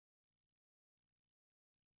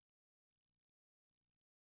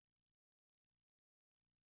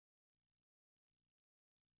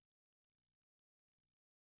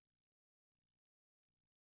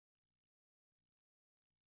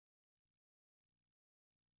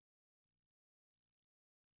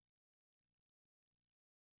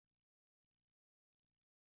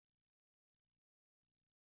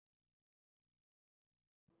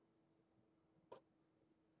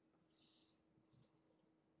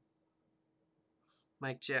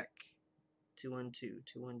Mic check. 212,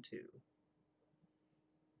 212.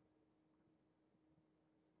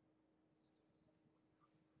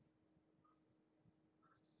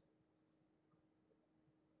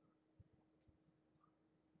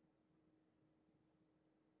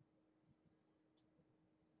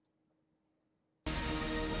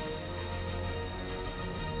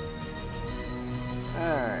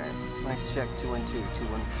 Alright, mic check 212,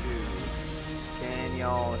 212. Can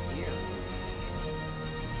y'all hear me?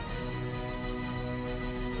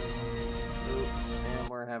 Oop, and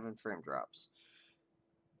we're having frame drops.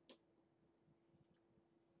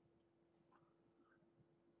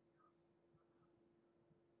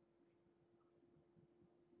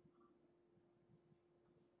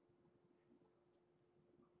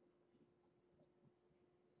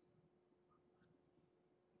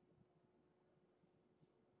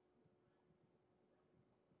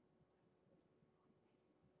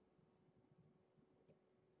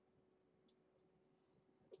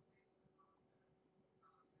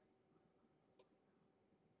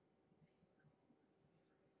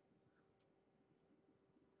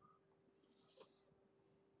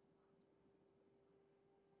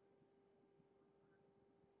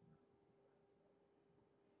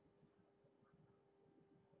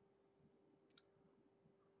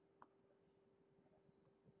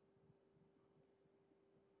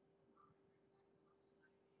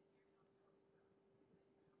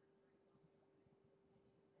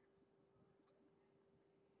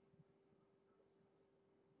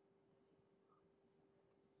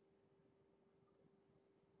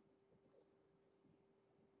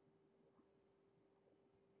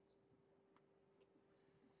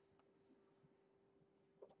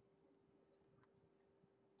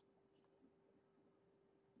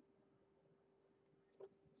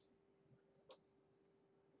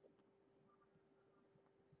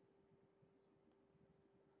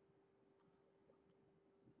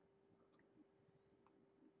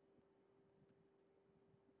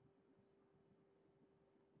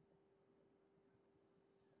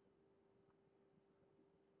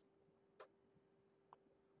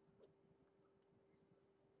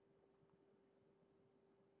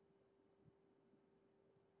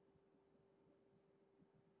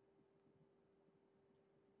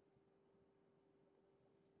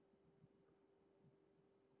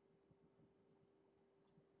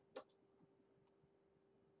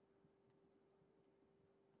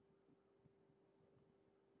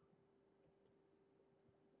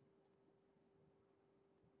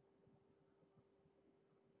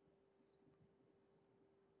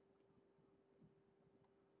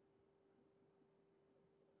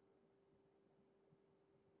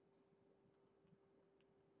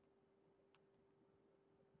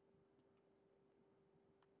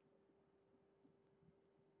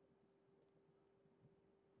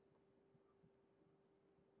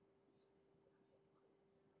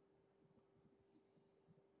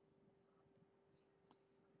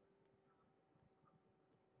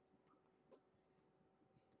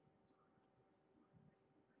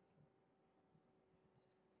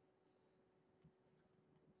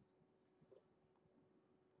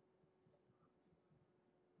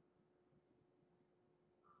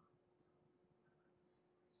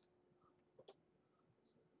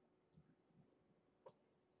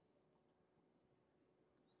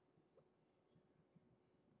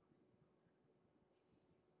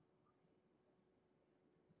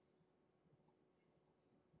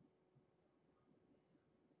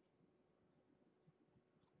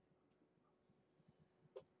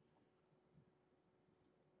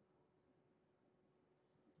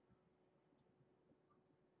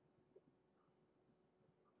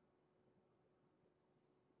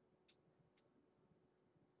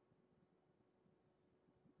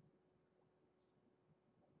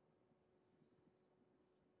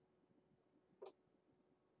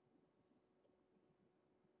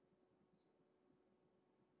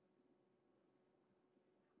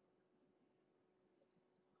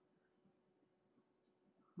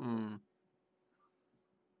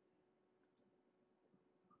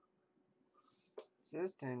 It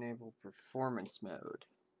says to enable performance mode.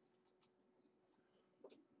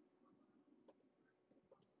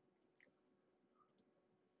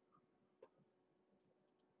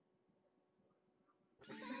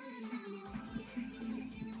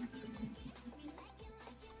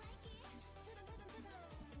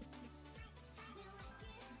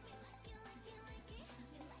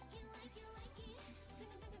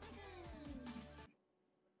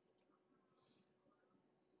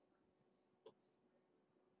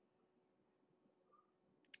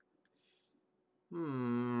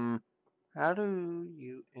 How do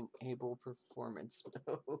you enable performance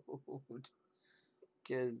mode?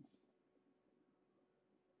 Because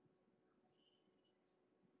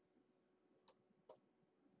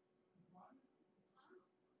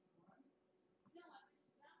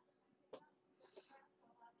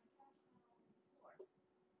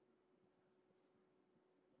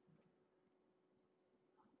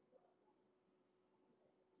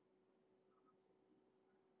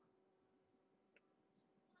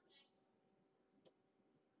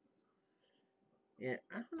yeah,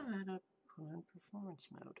 I don't know how to put on performance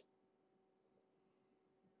mode.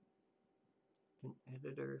 An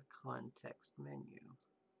editor context menu.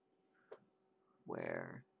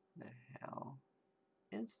 Where the hell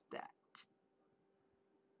is that?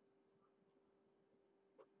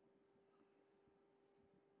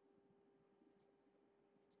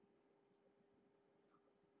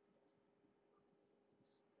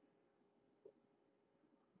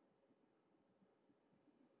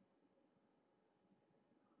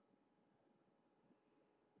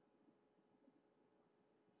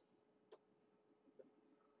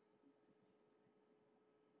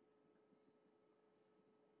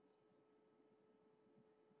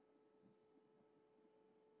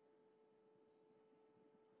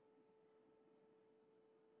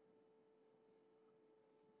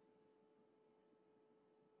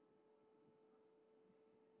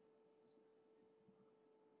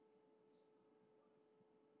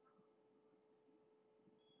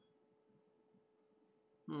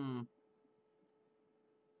 Hmm.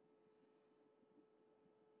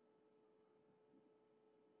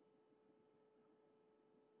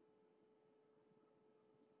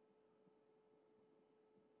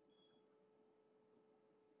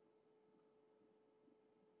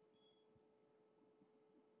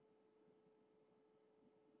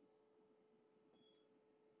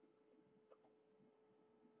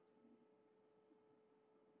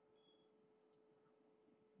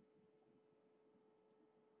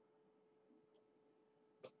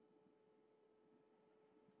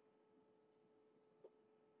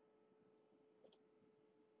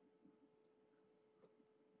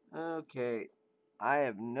 Okay. I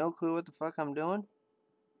have no clue what the fuck I'm doing.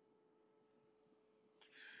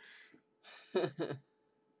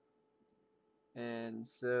 And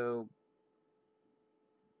so,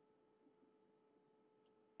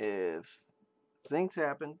 if things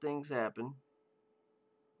happen, things happen.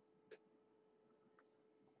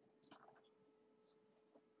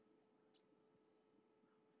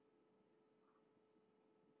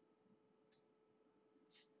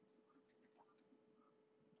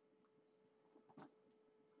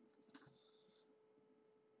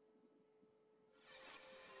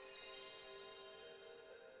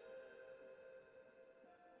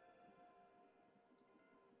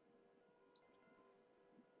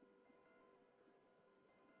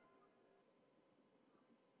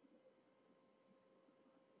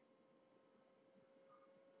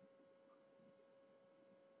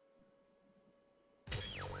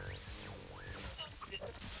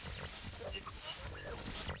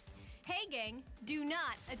 Hey gang, do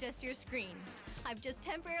not adjust your screen. I've just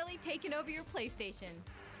temporarily taken over your PlayStation.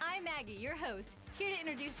 I'm Maggie, your host, here to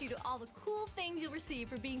introduce you to all the cool things you'll receive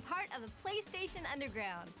for being part of the PlayStation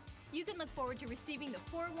Underground. You can look forward to receiving the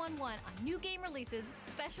 411 on new game releases,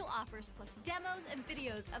 special offers, plus demos and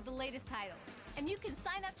videos of the latest titles. And you can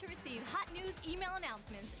sign up to receive hot news email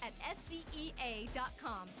announcements at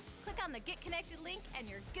scea.com. Click on the Get Connected link and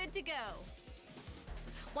you're good to go.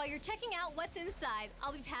 While you're checking out what's inside,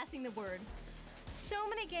 I'll be passing the word. So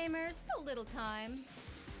many gamers, so little time.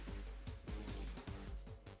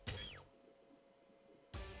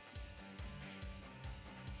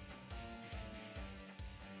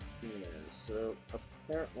 Yeah, so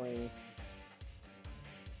apparently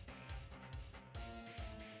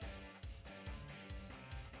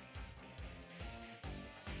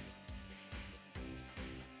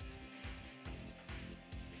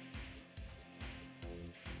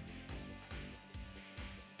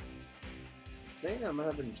it's saying I'm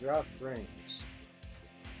having drop frames.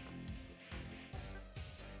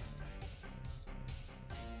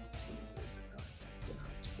 So there's not get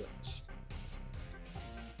on Twitch.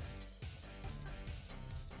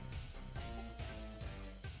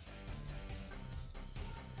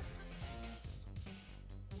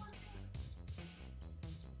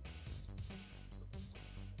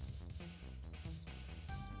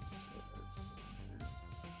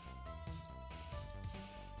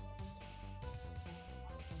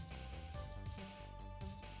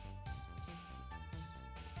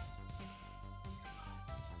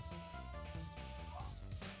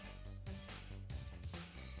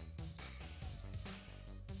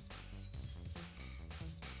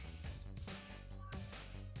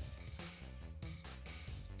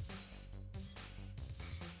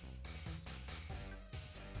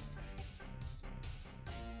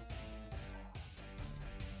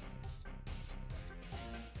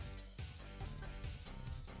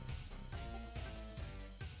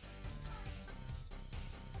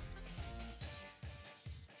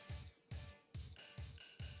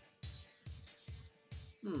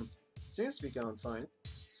 Seems to be going fine.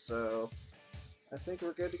 So, I think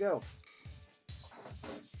we're good to go.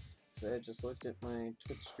 So I just looked at my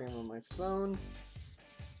Twitch stream on my phone,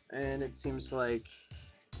 and it seems like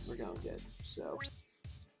we're going good. So,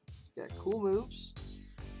 got cool moves,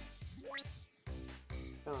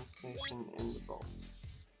 found station, and the vault.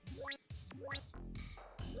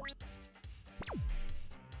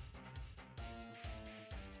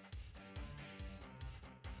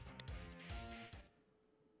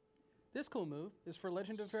 This cool move is for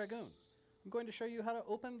Legend of Dragoon. I'm going to show you how to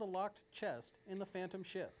open the locked chest in the Phantom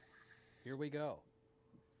Ship. Here we go.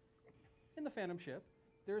 In the Phantom Ship,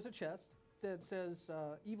 there is a chest that says,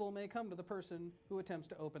 evil may come to the person who attempts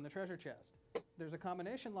to open the treasure chest. There's a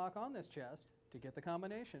combination lock on this chest. To get the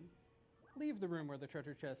combination, leave the room where the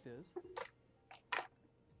treasure chest is.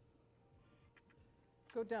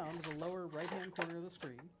 Go down to the lower right-hand corner of the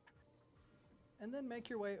screen, and then make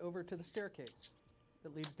your way over to the staircase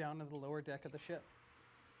that leads down to the lower deck of the ship.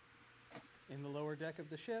 In the lower deck of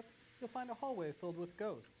the ship, you'll find a hallway filled with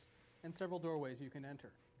ghosts and several doorways you can enter.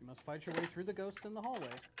 You must fight your way through the ghosts in the hallway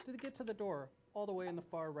to get to the door all the way in the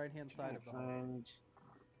far right-hand side of the hall.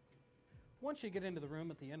 Once you get into the room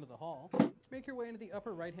at the end of the hall, make your way into the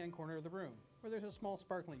upper right-hand corner of the room, where there's a small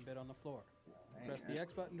sparkling bit on the floor. Press the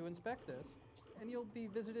X button to inspect this, and you'll be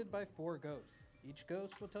visited by 4 ghosts. Each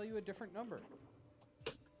ghost will tell you a different number.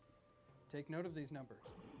 Take note of these numbers.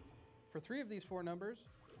 For 3 of these 4 numbers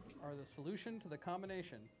are the solution to the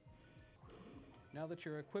combination. Now that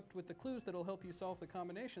you're equipped with the clues that'll help you solve the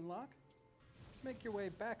combination lock, make your way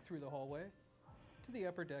back through the hallway to the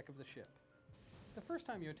upper deck of the ship. The first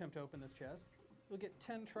time you attempt to open this chest, you'll get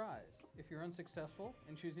 10 tries. If you're unsuccessful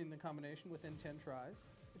in choosing the combination within 10 tries,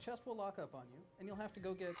 the chest will lock up on you, and you'll have to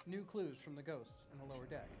go get new clues from the ghosts in the lower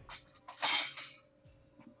deck.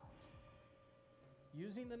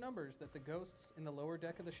 Using the numbers that the ghosts in the lower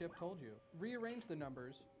deck of the ship told you, rearrange the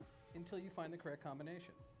numbers until you find the correct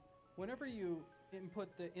combination. Whenever you input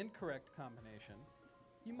the incorrect combination,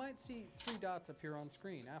 you might see 3 dots appear on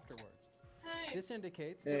screen afterwards. This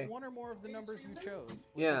indicates that one or more of the numbers you chose was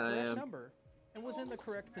the correct number and was in the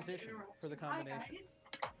correct position for the combination.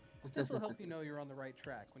 This will help you know you're on the right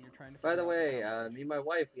track when you're trying to figure out. By the way, me and my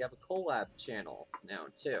wife, we have a collab channel now,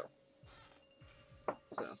 too.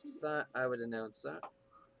 So, thought I would announce that.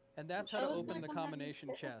 And that's how to open the combination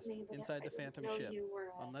chest inside the Phantom Ship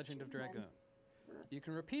on Legend of Dragoon. You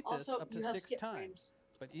can repeat this up to 6 times,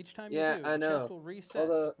 but each time you do, the chest will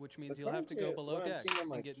reset, which means you'll have to go below deck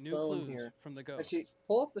and get new clues from the ghosts. Actually,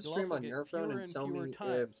 pull up the You'll stream also on get your phone and tell me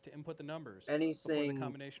times if to input the numbers anything, before the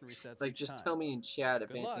combination resets like, each just time. tell me in chat if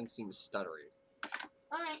Good anything luck. seems stuttery.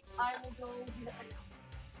 Alright, I will go do that right now.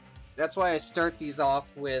 That's why I start these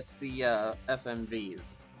off with the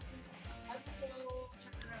FMVs. I will go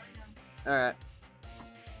check it out right now. Alright.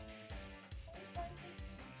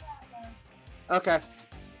 Okay.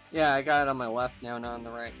 Yeah, I got it on my left now, not on the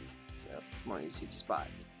right. So it's more easy to spot.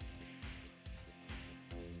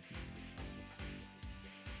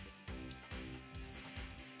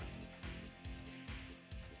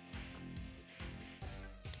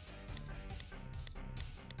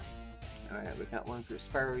 Alright, we got one for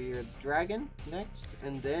Spyro Year of the Dragon next,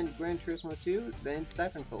 and then Gran Turismo 2, then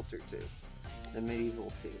Siphon Filter 2, then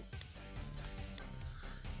Medieval 2.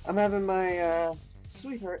 I'm having my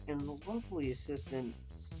sweetheart and lovely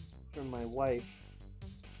assistants from my wife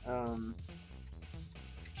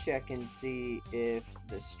check and see if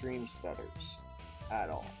the stream stutters at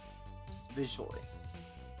all, visually.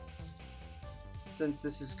 Since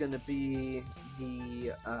this is going to be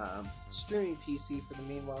the streaming PC for the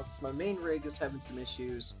meanwhile, because my main rig is having some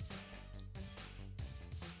issues.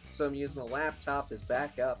 So I'm using the laptop as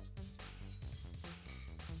backup.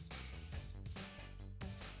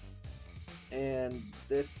 And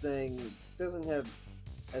this thing doesn't have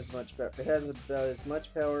as much power. It has about as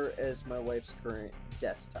much power as my wife's current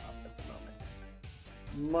desktop at the moment.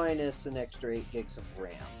 Minus an extra 8 gigs of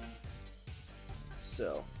RAM.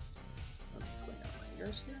 So, let me clean out my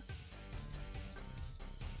ears here.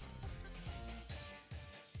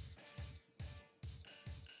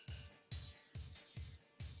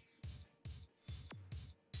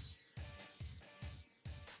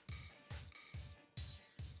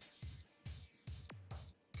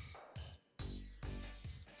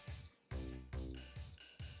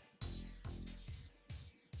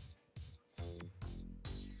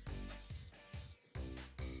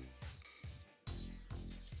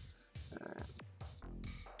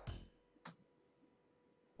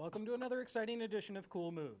 Welcome to another exciting edition of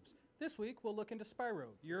Cool Moves. This week we'll look into Spyro,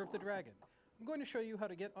 Year of the Dragon. I'm going to show you how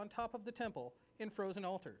to get on top of the temple in Frozen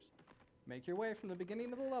Altars. Make your way from the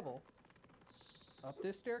beginning of the level up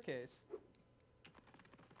this staircase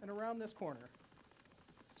and around this corner,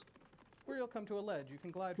 where you'll come to a ledge you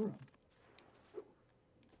can glide from.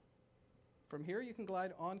 From here, you can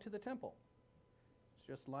glide onto the temple.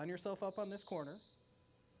 Just line yourself up on this corner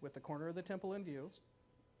with the corner of the temple in view,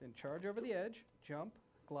 then charge over the edge, jump,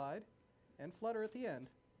 glide, and flutter at the end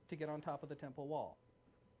to get on top of the temple wall.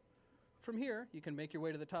 From here, you can make your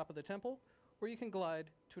way to the top of the temple, or you can glide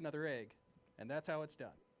to another egg, and that's how it's done.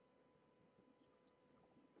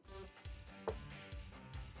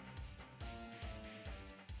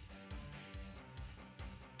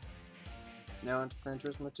 Now on to Gran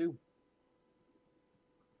Turismo 2.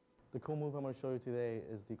 The cool move I'm going to show you today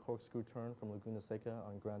is the corkscrew turn from Laguna Seca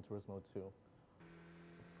on Gran Turismo 2.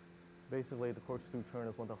 Basically, the corkscrew turn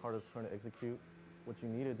is one of the hardest turns to execute. What you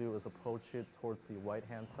need to do is approach it towards the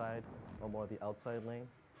right-hand side or more the outside lane.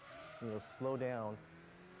 Slow down,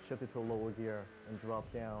 shift it to a lower gear, and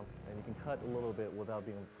drop down, and you can cut a little bit without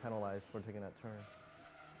being penalized for taking that turn.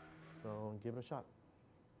 So give it a shot.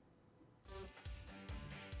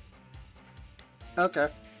 Okay.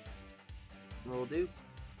 Will do.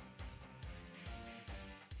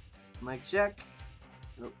 Mic check.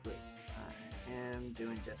 Oh, wait. I am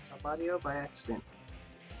doing desktop audio by accident.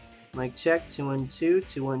 Mic check. 212,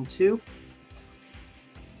 212.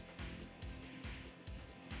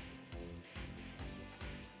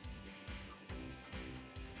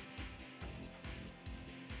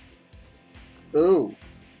 Ooh.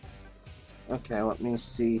 Okay, let me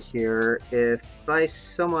see here. If by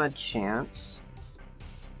some odd chance,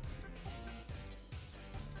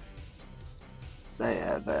 so I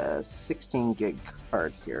have a 16 gig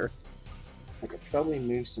card here, I could probably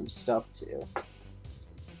move some stuff to.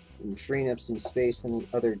 I'm freeing up some space on the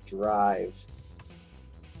other drive.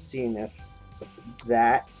 Seeing if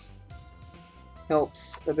that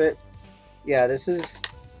helps a bit. Yeah, this is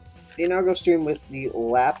the inaugural stream with the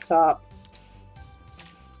laptop.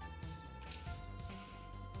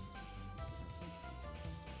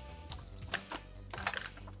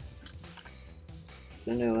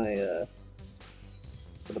 So I know I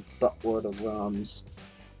put a buttload of ROMs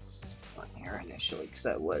on here initially because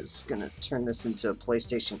I was gonna turn this into a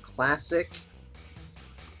PlayStation Classic.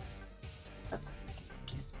 That's if I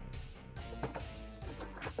can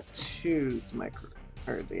get to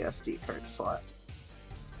the SD card slot.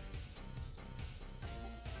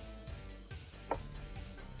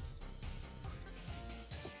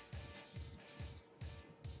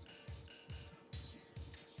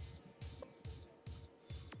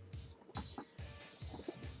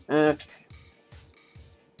 Okay.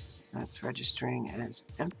 That's registering as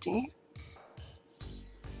empty.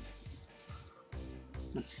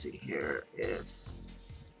 Let's see here if...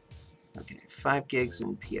 Okay, 5 gigs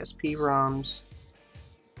in PSP ROMs.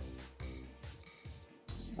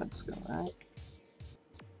 Let's go back.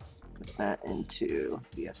 Put that into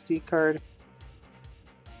the SD card.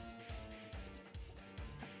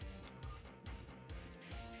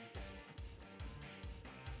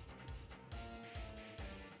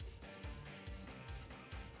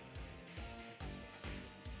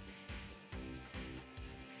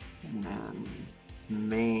 And then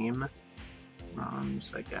MAME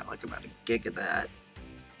ROMs, I got like about a gig of that.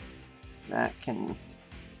 That can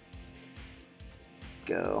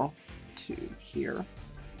go to here.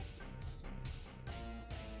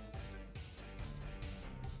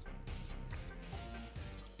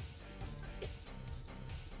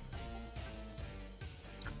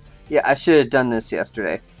 Yeah, I should have done this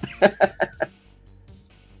yesterday.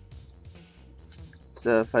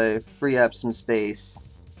 So if I free up some space,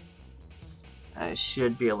 I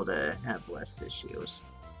should be able to have less issues.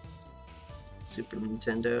 Super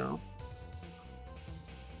Nintendo.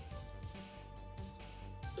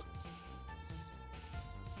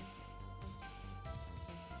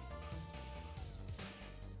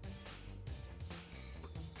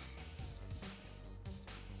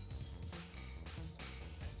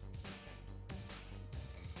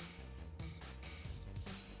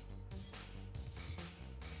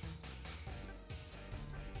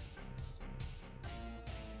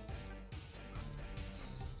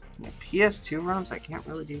 Yeah, PS2 ROMs I can't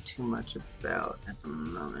really do too much about at the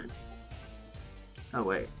moment. Oh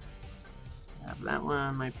wait, I have that one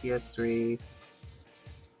on my PS3.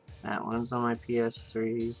 That one's on my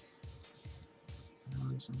PS3. That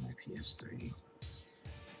one's on my PS3.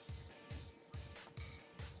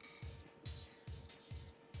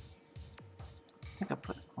 I think I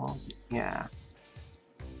put all. Yeah.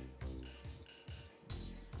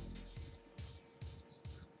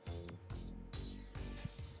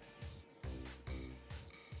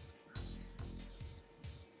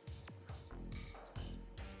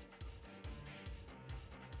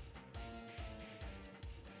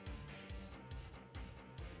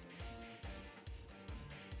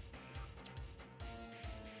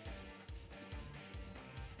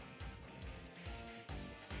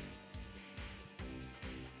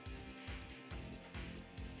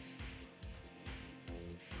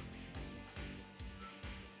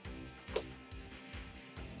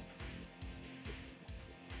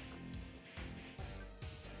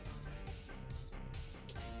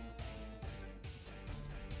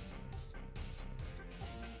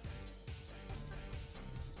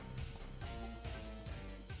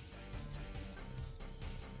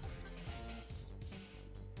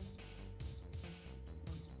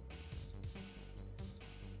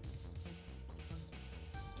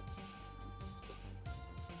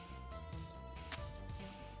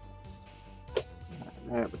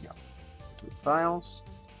 There we go. Files.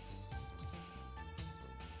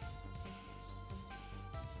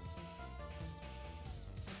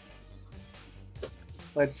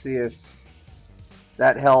 Let's see if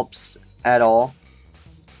that helps at all.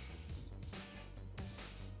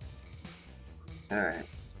 Alright,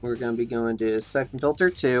 we're going to be going to Siphon Filter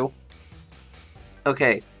 2.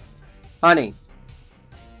 Okay, honey,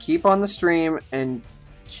 keep on the stream and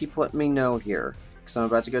keep letting me know here, because I'm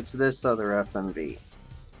about to go to this other FMV.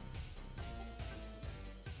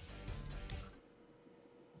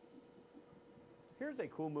 Here's a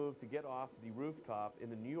cool move to get off the rooftop in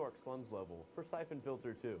the New York slums level for Siphon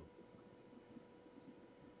Filter 2.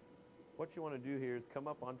 What you want to do here is come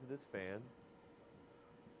up onto this fan.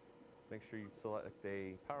 Make sure you select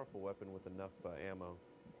a powerful weapon with enough ammo.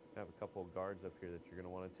 I have a couple of guards up here that you're going to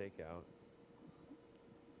want to take out.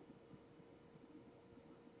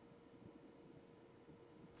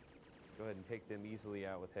 Go ahead and take them easily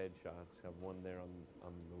out with headshots. Have one there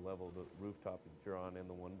on the level of the rooftop that you're on and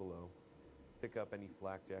the one below. Pick up any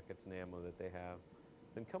flak jackets and ammo that they have.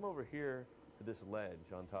 Then come over here to this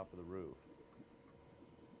ledge on top of the roof.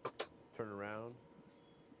 Turn around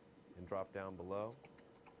and drop down below.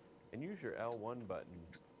 And use your L1 button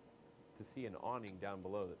to see an awning down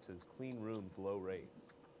below that says Clean Rooms, Low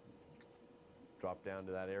Rates. Drop down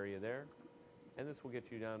to that area there, and this will get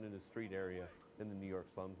you down in the street area in the New York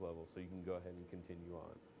slums level, so you can go ahead and continue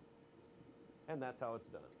on. And that's how it's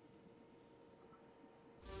done.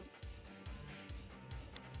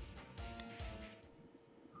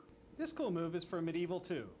 This cool move is for Medieval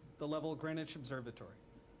 2, the level Greenwich Observatory.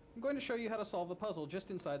 I'm going to show you how to solve a puzzle just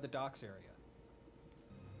inside the docks area.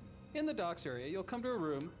 In the docks area, you'll come to a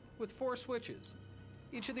room with 4 switches.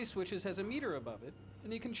 Each of these switches has a meter above it,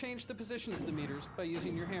 and you can change the positions of the meters by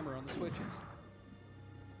using your hammer on the switches.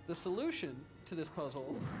 The solution to this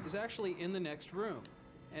puzzle is actually in the next room,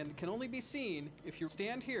 and can only be seen if you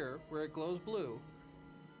stand here where it glows blue,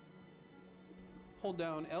 hold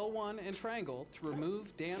down L1 and triangle to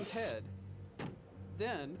remove Dan's head,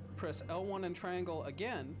 then press L1 and triangle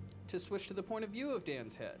again to switch to the point of view of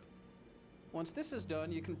Dan's head. Once this is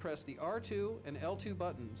done, you can press the R2 and L2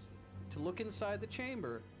 buttons to look inside the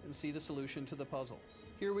chamber and see the solution to the puzzle.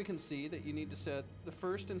 Here we can see that you need to set the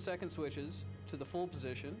first and second switches to the full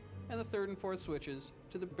position and the third and fourth switches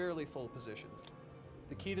to the barely full positions.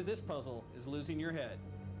 The key to this puzzle is losing your head.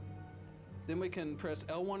 Then we can press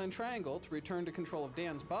L1 and triangle to return to control of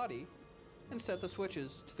Dan's body and set the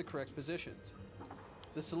switches to the correct positions.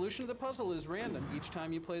 The solution to the puzzle is random each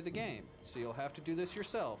time you play the game, so you'll have to do this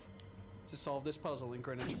yourself to solve this puzzle in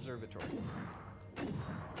Greenwich Observatory.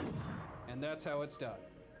 And that's how it's done.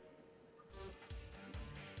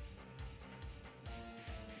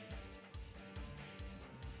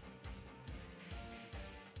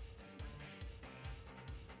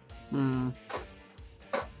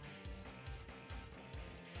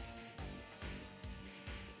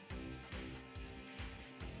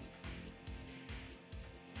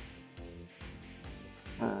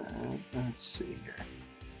 Let's see here.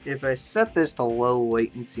 If I set this to low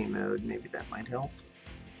latency mode, maybe that might help.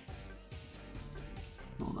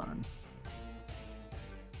 Hold on.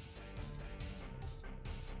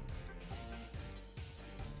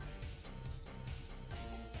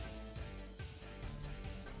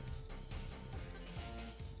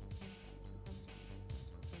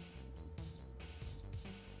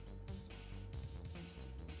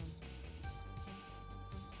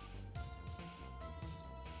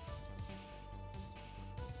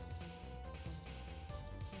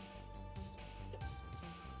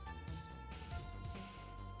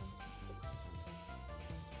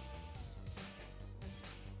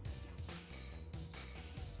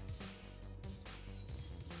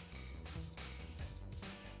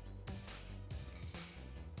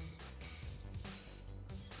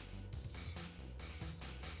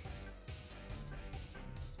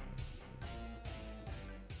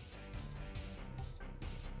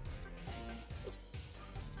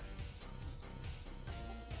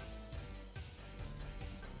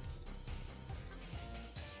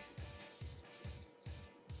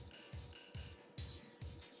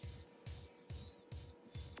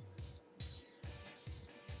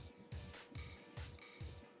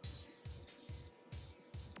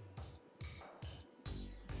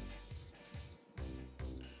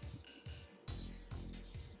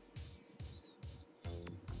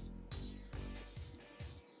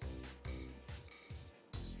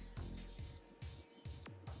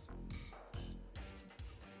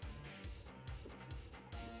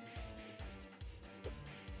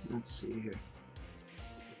 Let's see here.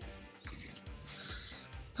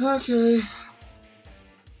 Okay.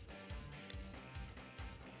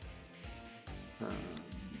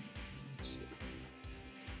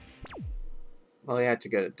 Well, I had to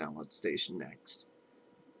go to download station next.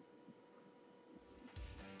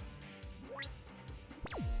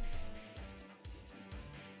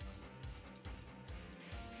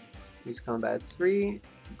 Use Combat 3,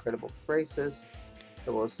 Incredible Crisis,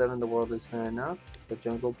 007, The World Is Not Enough, The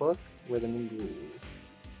Jungle Book, Rhythm and Groove,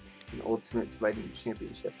 an Ultimate Fighting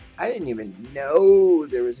Championship. I didn't even know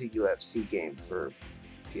there was a UFC game for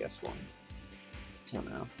PS1. I don't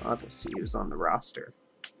know. I'll have to see who's on the roster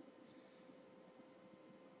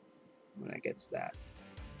when I get to that.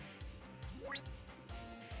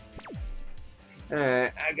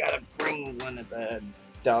 Alright, I gotta bring one of the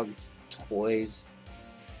dog's toys.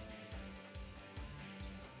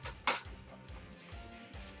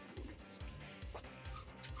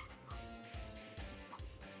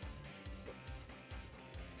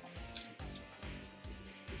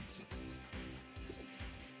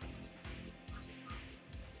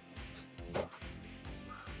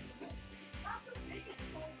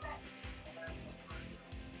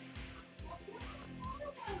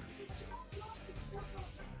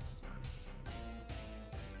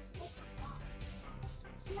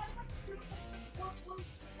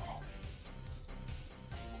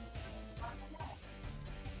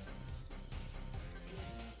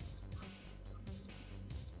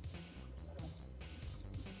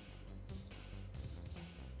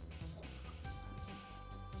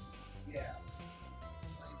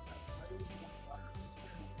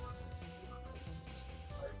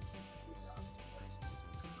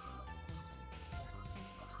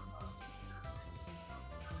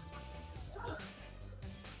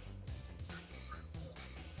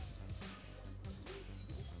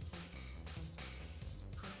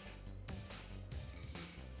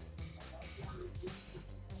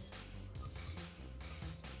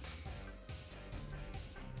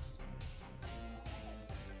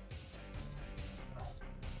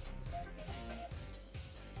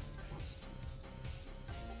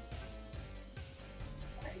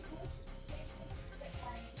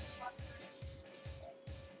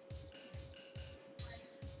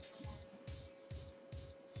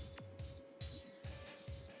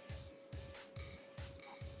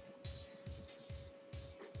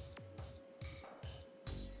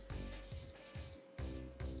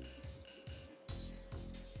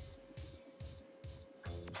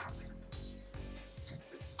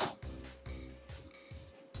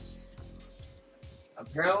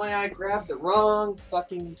 Apparently I grabbed the wrong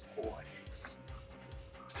fucking toy.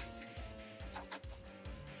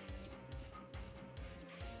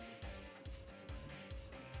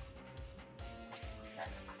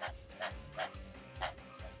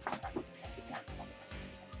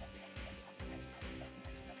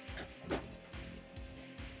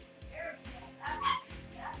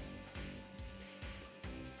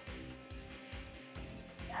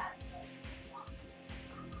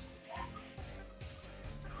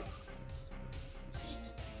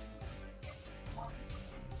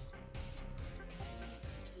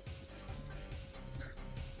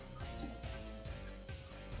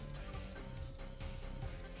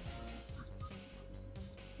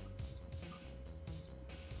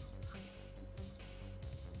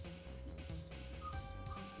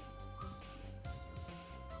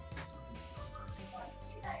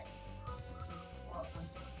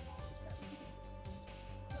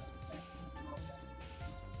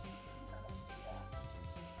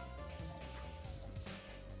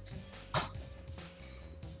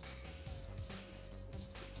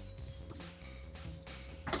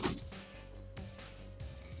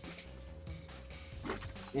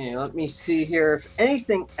 Yeah, let me see here if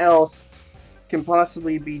anything else can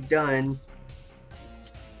possibly be done.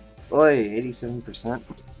 Boy, 87%.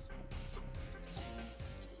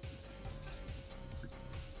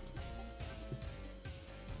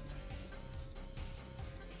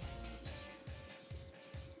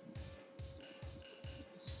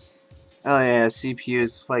 Oh yeah, CPU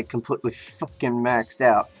is like completely fucking maxed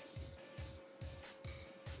out.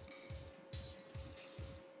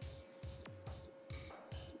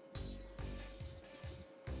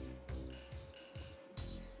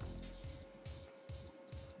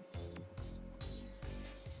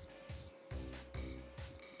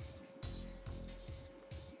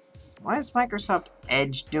 Why is Microsoft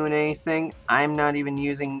Edge doing anything? I'm not even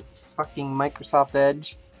using fucking Microsoft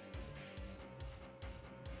Edge.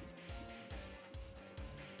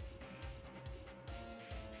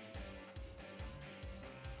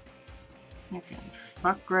 You can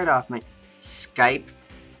fuck right off, mate. Skype?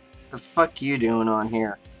 The fuck you doing on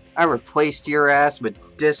here? I replaced your ass with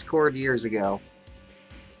Discord years ago.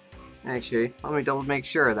 Actually, let me double make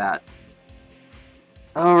sure of that.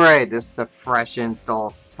 Alright, this is a fresh install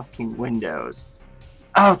of fucking Windows.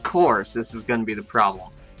 Of course, this is going to be the problem.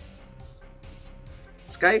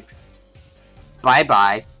 Skype?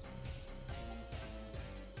 Bye-bye.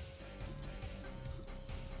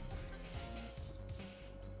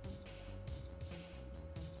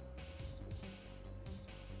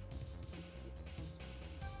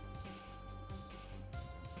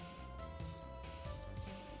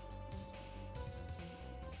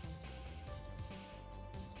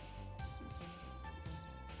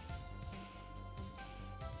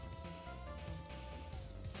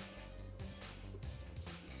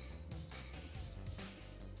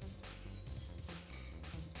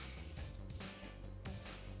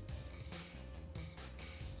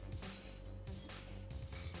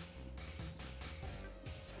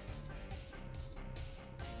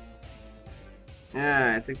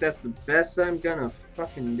 Yeah, I think that's the best I'm gonna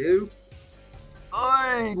fucking do.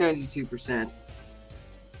 Oh, 92%.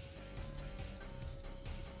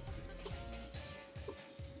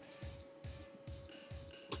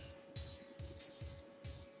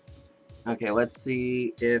 Okay, let's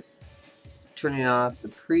see if turning off the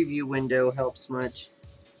preview window helps much.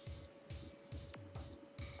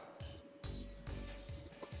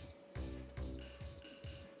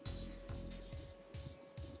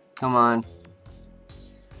 Come on.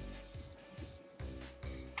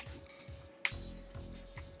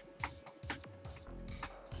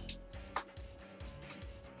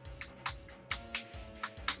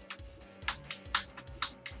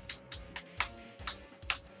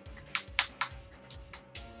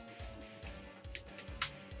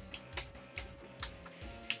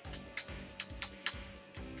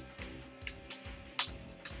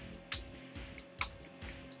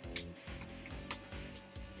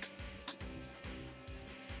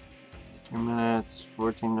 Minutes,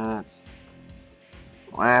 14 minutes.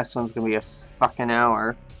 Last one's gonna be a fucking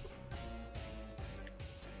hour.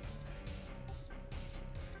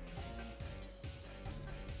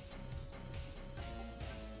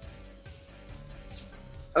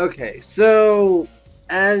 Okay, so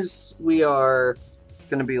as we are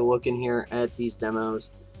gonna be looking here at these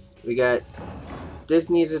demos, we got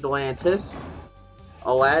Disney's Atlantis,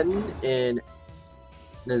 Aladdin, and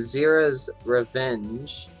Nazira's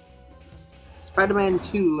Revenge, Spider-Man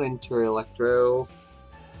 2 Enter Electro,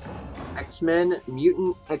 X.A.N.A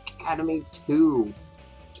Mutant Academy 2.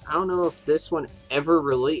 I don't know if this one ever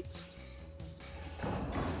released.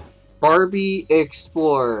 Barbie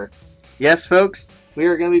Explorer. Yes, folks, we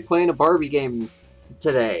are going to be playing a Barbie game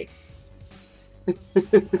today.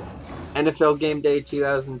 NFL Game Day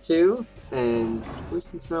 2002 and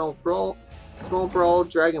Twist and Small Brawl,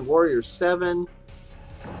 Dragon Warrior 7.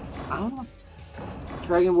 I don't know if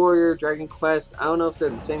Dragon Warrior, Dragon Quest, I don't know if they're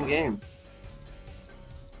the same game.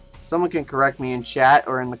 Someone can correct me in chat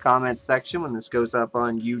or in the comments section when this goes up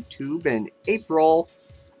on YouTube in April.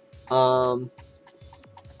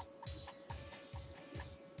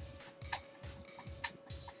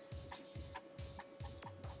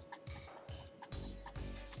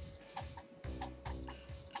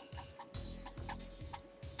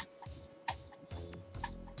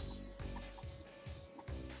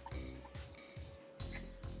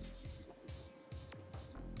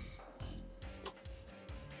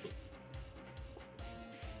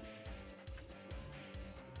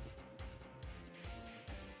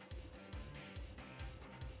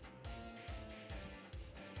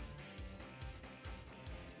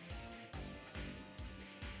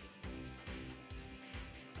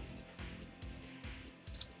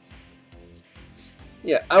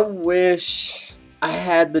 Yeah, I wish I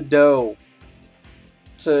had the dough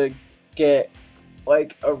to get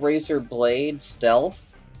like a razor blade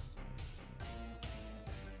stealth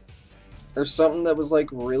or something that was like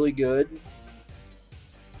really good.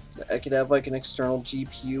 I could have like an external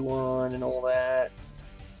GPU on and all that,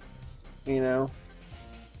 you know.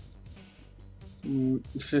 To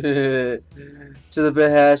the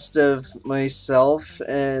behest of myself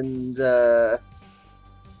and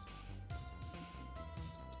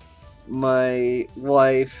my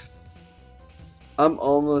wife, I'm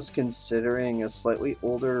almost considering a slightly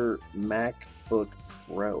older MacBook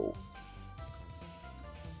Pro.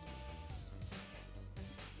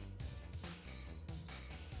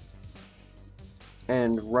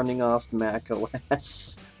 And running off Mac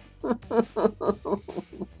OS.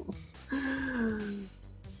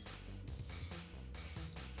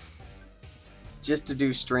 Just to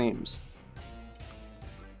do streams.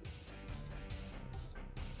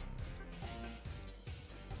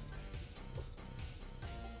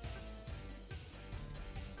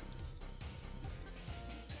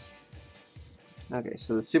 Okay,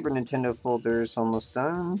 so the Super Nintendo folder is almost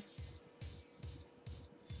done.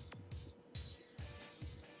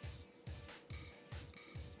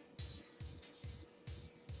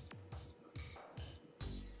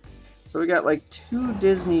 So we got like 2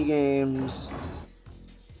 Disney games.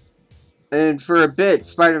 And for a bit,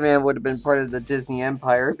 Spider-Man would have been part of the Disney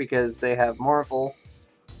Empire because they have Marvel.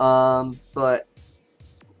 But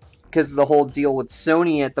because of the whole deal with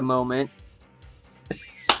Sony at the moment,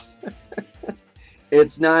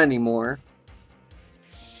 it's not anymore.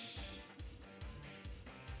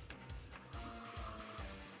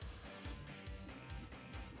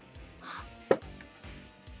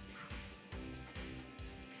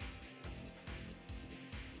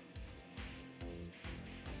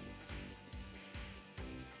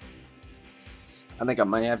 I think I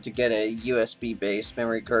might have to get a USB-based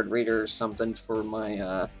memory card reader or something for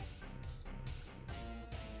my,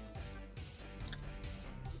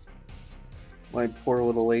 my poor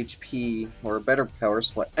little HP, or a better power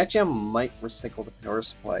supply. Actually, I might recycle the power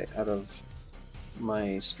supply out of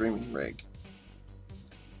my streaming rig.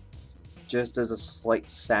 Just as a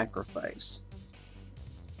slight sacrifice.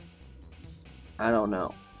 I don't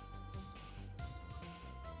know.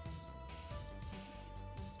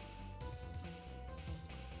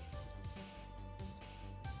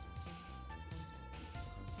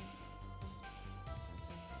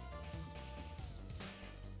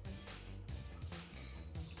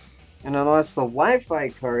 And unless the Wi-Fi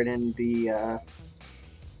card in the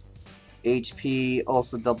HP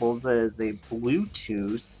also doubles as a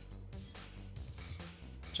Bluetooth,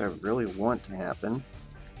 which I really want to happen.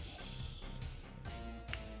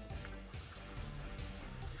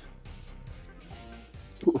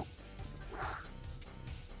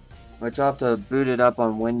 Which I'll have to boot it up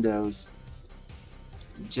on Windows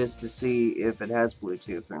just to see if it has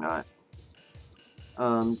Bluetooth or not.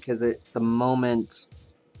 Because at the moment,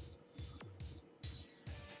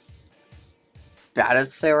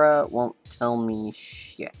 Sarah won't tell me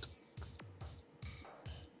shit.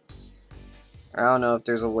 I don't know if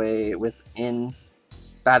there's a way within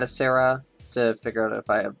Sarah to figure out if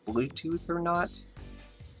I have Bluetooth or not.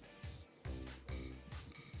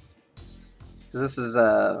 Because this is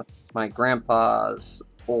my grandpa's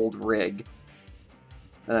old rig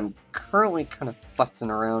that I'm currently kind of futzing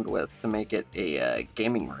around with to make it a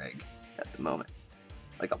gaming rig at the moment.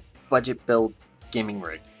 Like a budget build gaming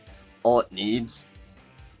rig. All it needs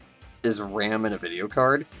is RAM and a video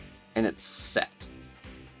card, and it's set.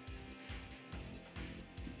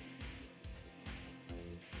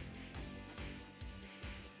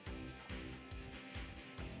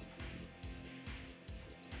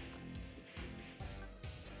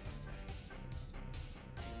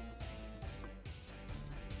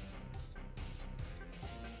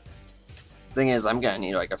 Thing is, I'm gonna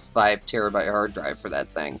need like a 5 terabyte hard drive for that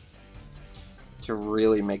thing to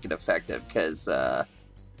really make it effective, because,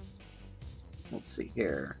 let's see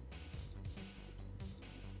here.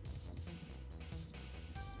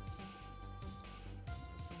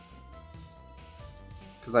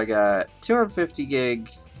 Because I got 250 gig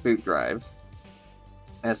boot drive,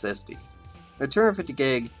 SSD. A 250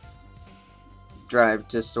 gig drive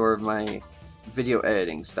to store my video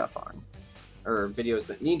editing stuff on. Or videos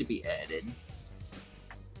that need to be edited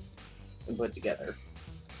and put together.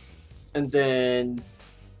 And then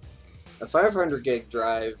a 500 gig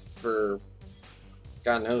drive for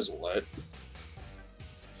God knows what.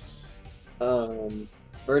 Or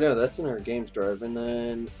no, that's in our games drive. And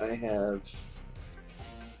then I have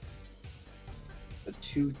a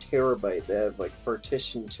 2 terabyte that have like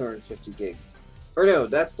partitioned 250 gig. Or no,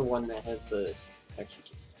 that's the one that has the extra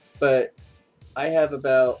 2. But I have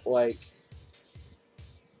about like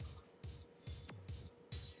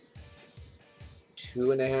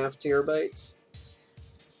 2.5 terabytes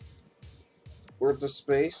worth of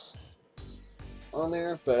space on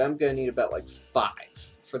there, but I'm gonna need about like 5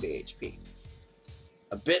 for the HP.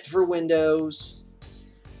 A bit for Windows,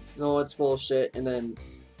 no, it's bullshit, and then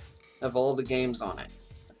have all the games on it.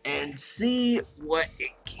 And see what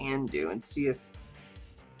it can do, and see if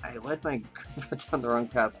I led my grandpa down the wrong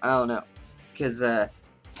path. I don't know. Because,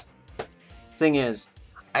 thing is,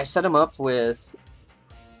 I set him up with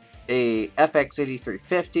a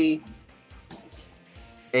FX8350,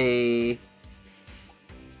 a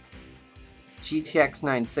GTX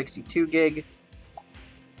 962 gig,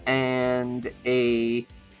 and an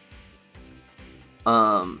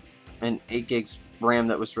 8 gigs RAM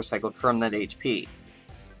that was recycled from that HP.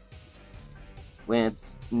 When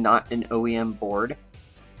it's not an OEM board,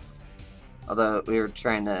 although we were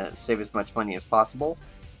trying to save as much money as possible,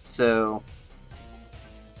 so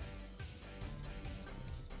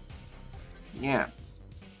yeah.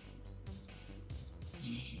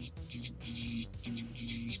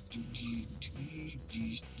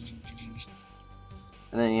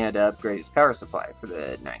 And then he had to upgrade his power supply for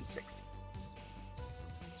the 960.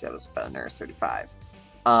 Shadows of Boner 35.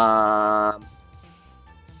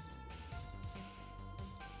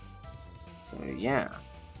 So yeah.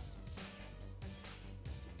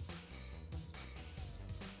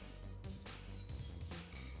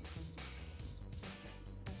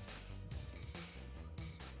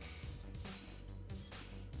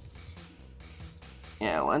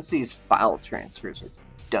 Yeah, once these file transfers are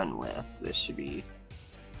done with, this should be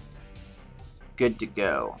good to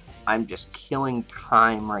go. I'm just killing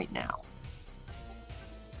time right now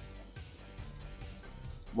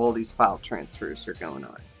while these file transfers are going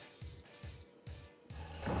on.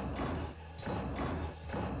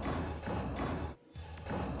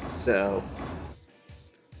 So,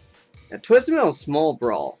 Twisted Metal Small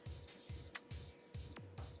Brawl.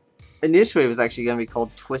 Initially, it was actually going to be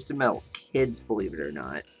called Twisted Metal Kids, believe it or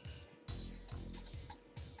not.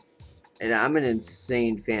 And I'm an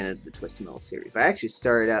insane fan of the Twisted Metal series. I actually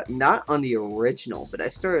started out, not on the original, but I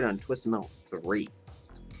started on Twisted Metal 3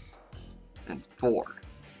 and 4.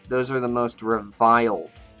 Those are the most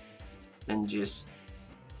reviled and just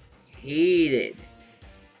hated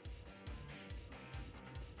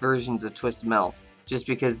versions of Twisted Metal. Just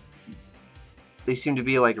because they seem to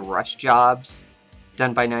be like rush jobs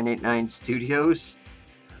done by 989 Studios.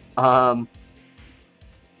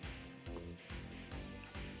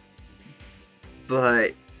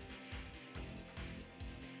 But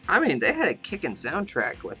I mean, they had a kicking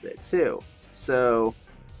soundtrack with it too. So,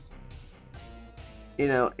 you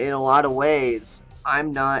know, in a lot of ways,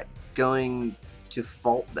 I'm not going to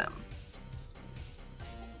fault them.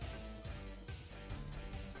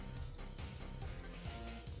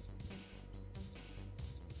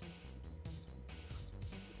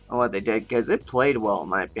 On what they did, because it played well in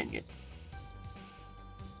my opinion.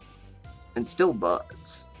 And still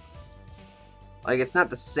does. Like, it's not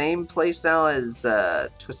the same playstyle as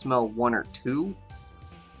Twisted Metal 1 or 2,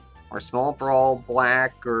 or Small Brawl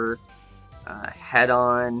Black, or Head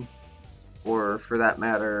On, or for that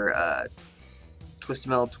matter, Twisted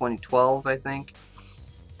Metal 2012, I think.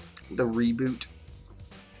 The reboot.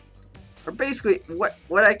 Or basically,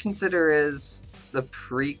 what I consider is the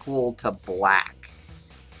prequel to Black.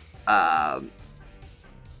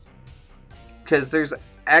 Because there's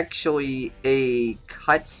actually a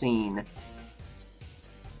cutscene.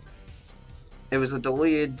 It was a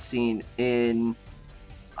deleted scene in,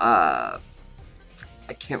 I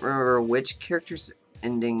can't remember which character's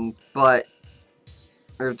ending, but,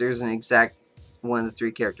 or if there's an exact one of the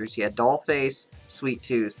 3 characters. You had Dollface, Sweet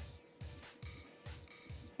Tooth,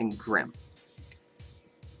 and Grim.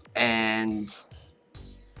 And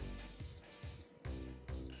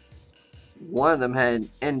one of them had an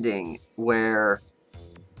ending where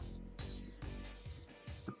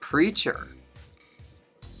the preacher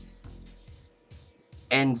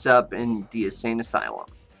ends up in the insane asylum.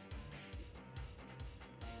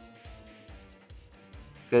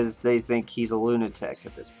 Because they think he's a lunatic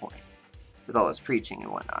at this point, with all his preaching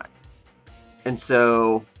and whatnot. And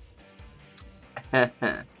so,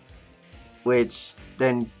 which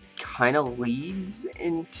then kind of leads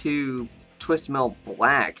into Twisted Metal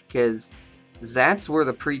Black, because that's where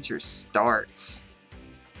the preacher starts,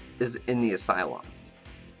 is in the asylum.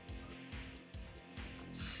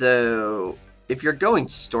 So, if you're going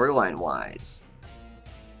storyline wise,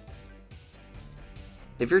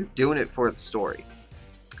 if you're doing it for the story,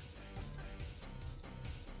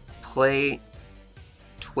 play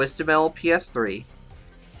Twisted Metal PS3,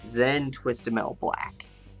 then Twisted Metal Black.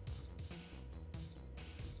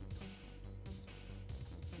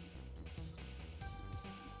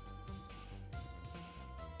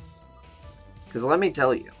 Because let me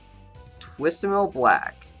tell you, Twisted Metal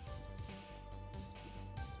Black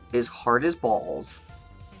is hard as balls,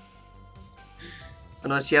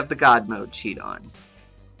 unless you have the God mode cheat on.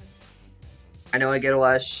 I know I get a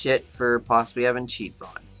lot of shit for possibly having cheats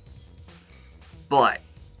on, but,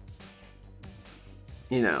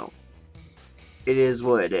 you know, it is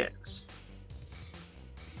what it is,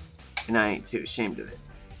 and I ain't too ashamed of it.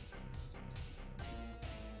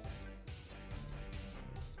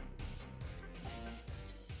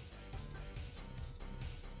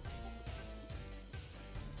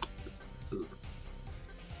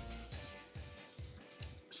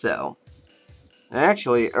 So,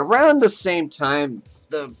 actually, around the same time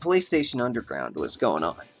the PlayStation Underground was going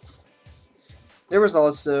on, there was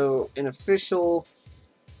also an official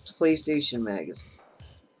PlayStation magazine,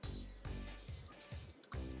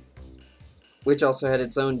 which also had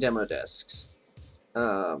its own demo discs,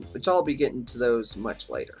 which I'll be getting to those much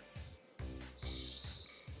later.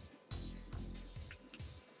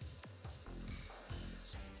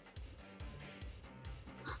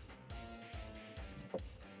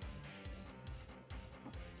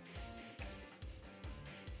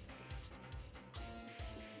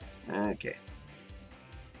 Okay.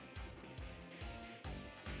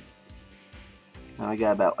 I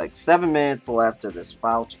got about like 7 minutes left of this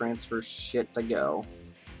file transfer shit to go.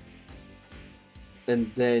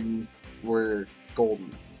 And then we're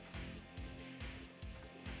golden.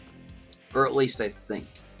 Or at least I think.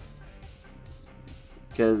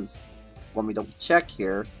 Because, let me double check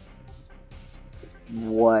here.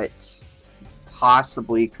 What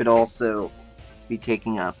possibly could also be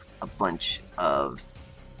taking up a bunch of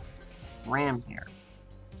RAM here.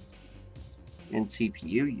 And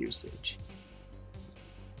CPU usage.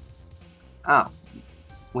 Ah,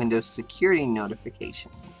 Windows security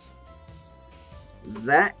notifications.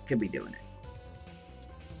 That could be doing it.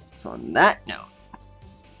 So on that note,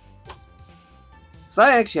 because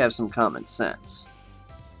I actually have some common sense,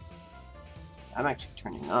 I'm actually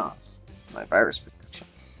turning off my virus protection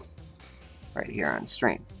right here on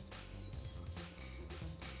stream.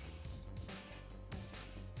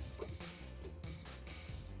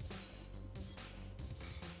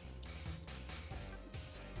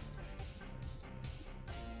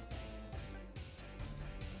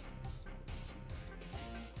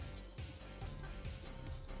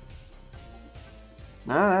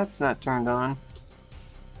 No, that's not turned on.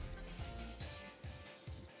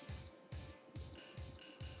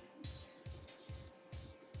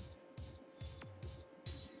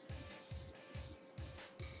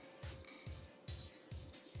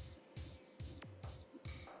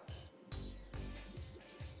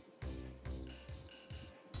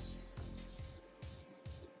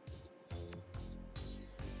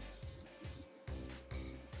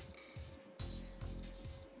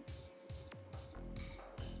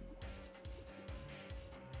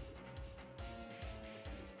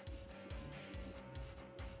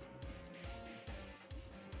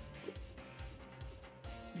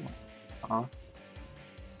 Off.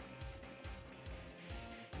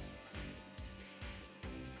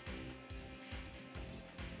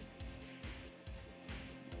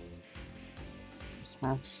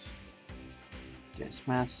 Dismiss.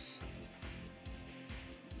 Dismiss.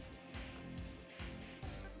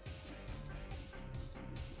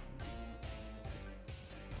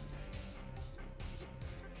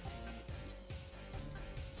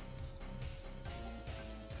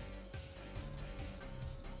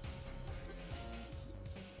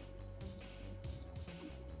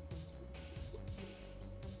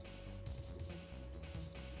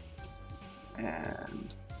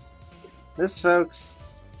 And this, folks,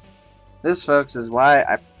 is why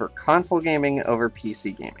I prefer console gaming over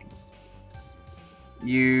PC gaming.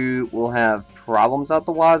 You will have problems out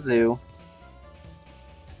the wazoo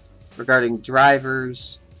regarding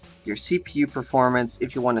drivers, your CPU performance.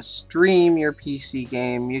 If you want to stream your PC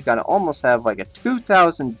game, you gotta almost have like a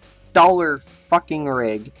 $2,000 fucking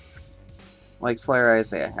rig like Slayer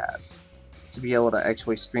Isaiah has to be able to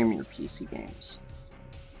actually stream your PC games.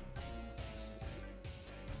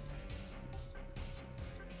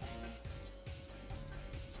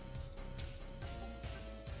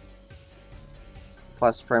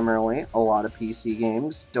 Plus, primarily, a lot of PC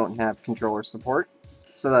games don't have controller support,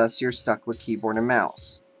 so thus you're stuck with keyboard and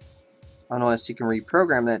mouse. Unless you can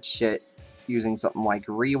reprogram that shit using something like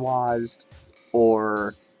Rewazd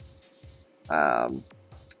or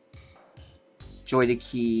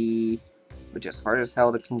Joy-to-Key, which is hard as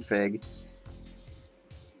hell to config,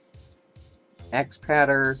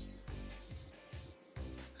 X.A.N.A,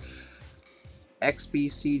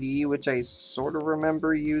 XBCD, which I sort of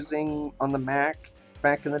remember using on the Mac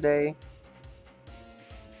back in the day.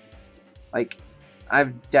 Like,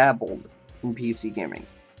 I've dabbled in PC gaming.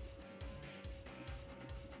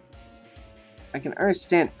 I can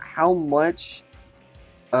understand how much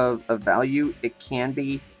of a value it can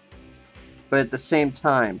be, but at the same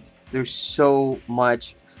time, there's so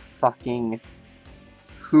much fucking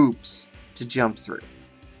hoops to jump through,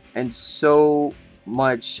 and so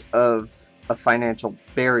much of a financial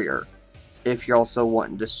barrier if you're also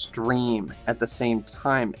wanting to stream at the same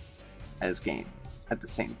time as game, at the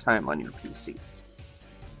same time on your PC.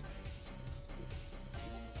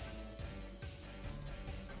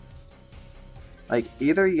 Like,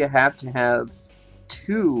 either you have to have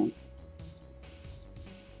two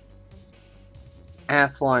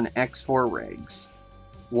Athlon X4 rigs,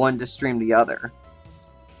 one to stream the other,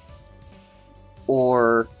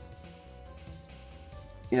 or,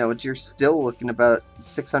 you know, you're still looking about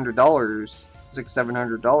 $600,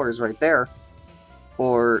 $700 right there,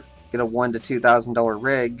 or get a $1,000 to $2,000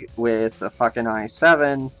 rig with a fucking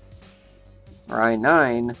i7 or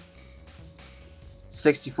i9,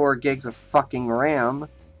 64 gigs of fucking RAM,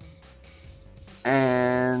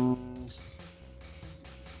 and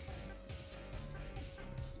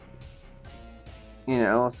You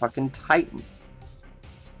know, a fucking Titan.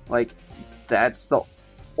 Like, that's the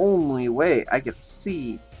only way I could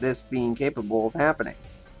see this being capable of happening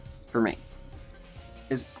for me.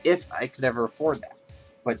 Is if I could ever afford that.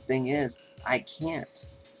 But thing is, I can't.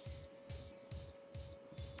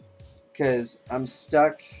 Because I'm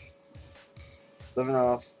stuck living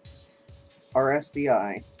off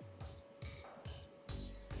RSDI.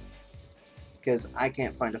 Because I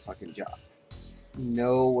can't find a fucking job.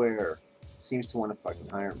 Nowhere seems to want to fucking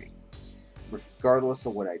hire me. Regardless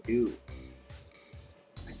of what I do.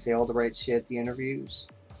 I say all the right shit at the interviews.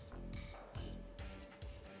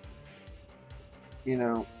 You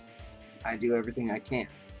know, I do everything I can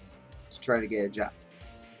to try to get a job.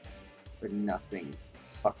 But nothing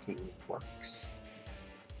fucking works.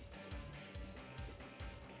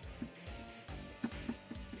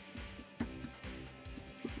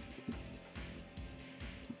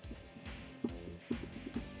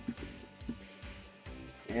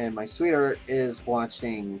 And my sweetheart is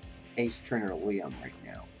watching Ace Trainer Liam right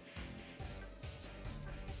now.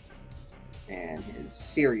 And his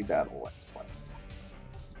Siri battle let's play.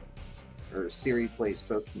 Or Siri plays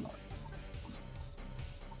Pokemon.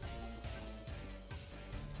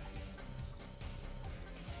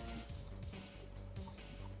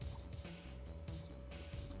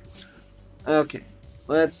 Okay,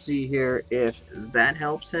 let's see here if that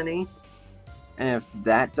helps any. And if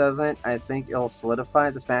that doesn't, I think it'll solidify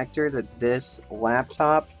the factor that this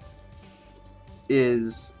laptop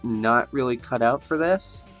is not really cut out for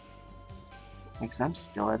this. Because I'm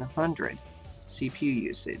still at 100 CPU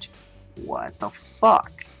usage. What the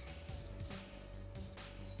fuck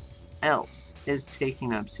else is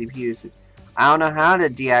taking up CPU usage? I don't know how to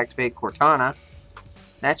deactivate Cortana.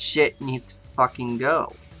 That shit needs to fucking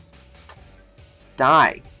go.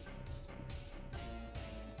 Die.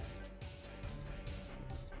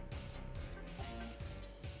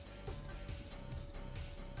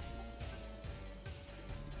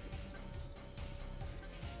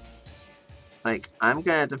 Like, I'm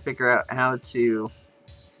gonna have to figure out how to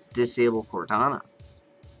disable Cortana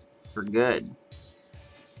for good.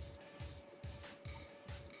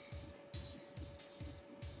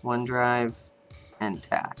 OneDrive and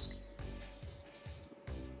task.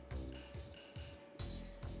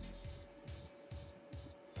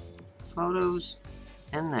 Photos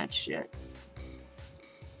and that shit.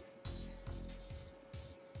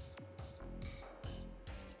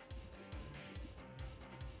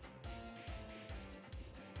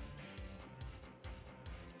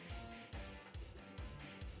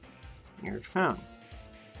 Your phone.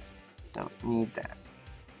 Don't need that.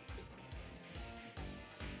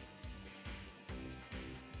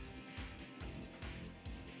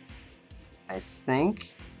 I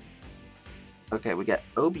think. Okay, we got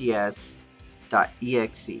OBS.exe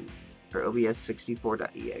or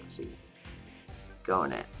OBS64.exe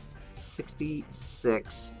going at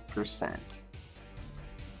 66%.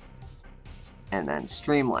 And then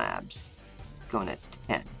Streamlabs going at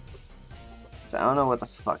 10. So I don't know what the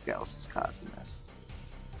fuck else is causing this.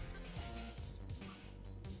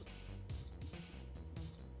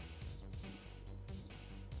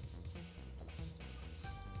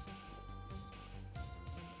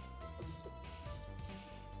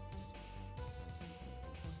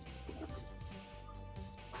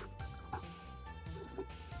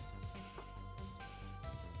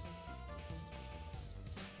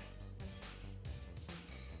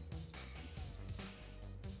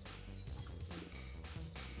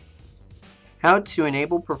 How to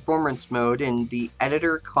enable performance mode in the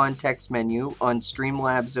editor context menu on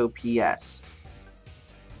Streamlabs OPS.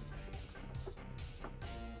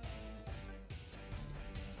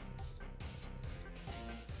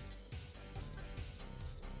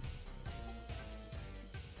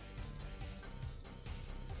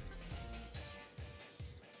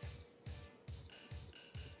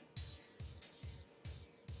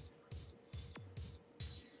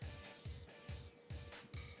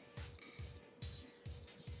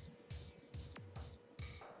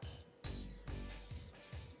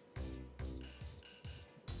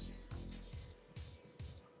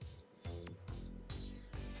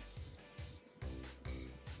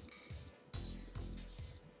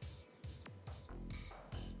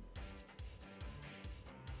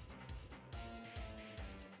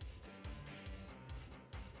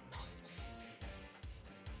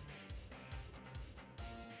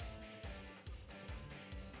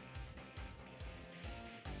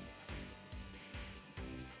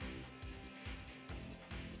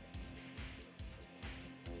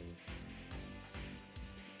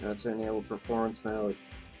 How to enable performance mode.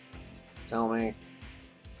 Tell me.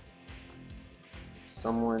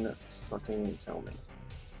 Someone fucking tell me.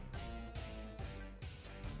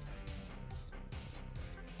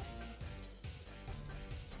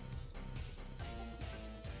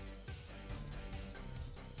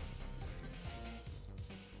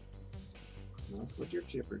 Enough with your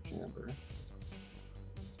chipper chamber.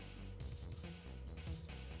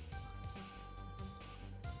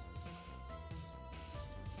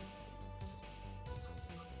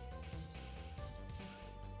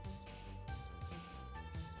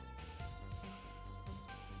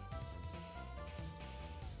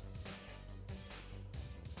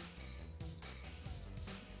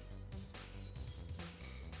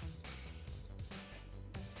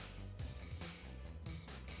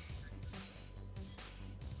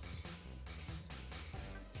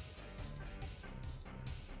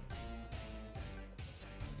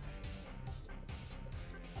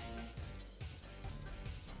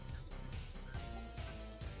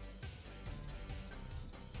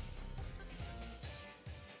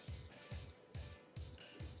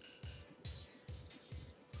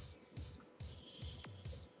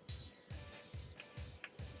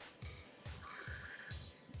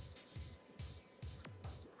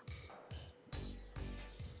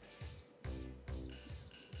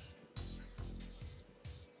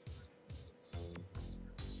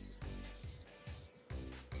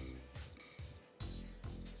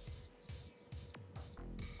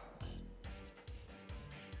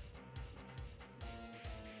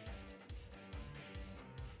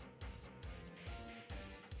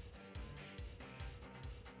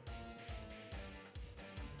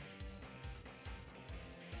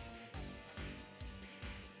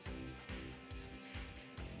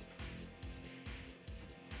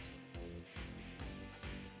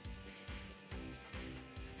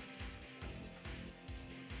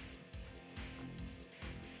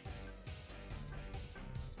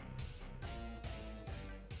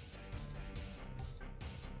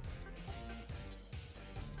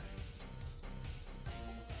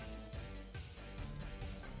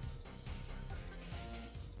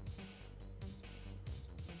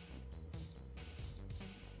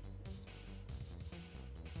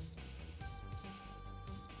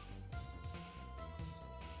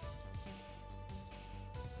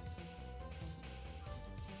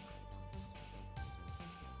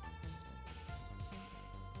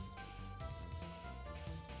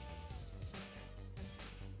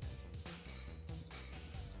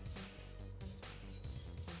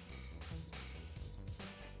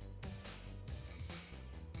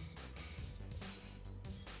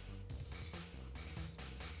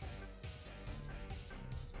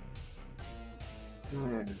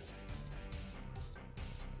 Hmm.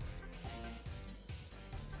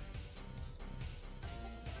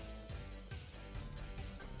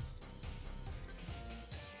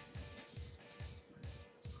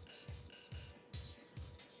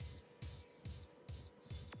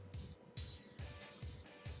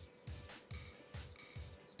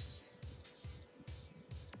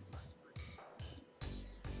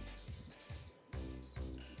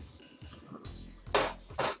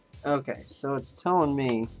 Okay, so it's telling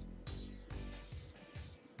me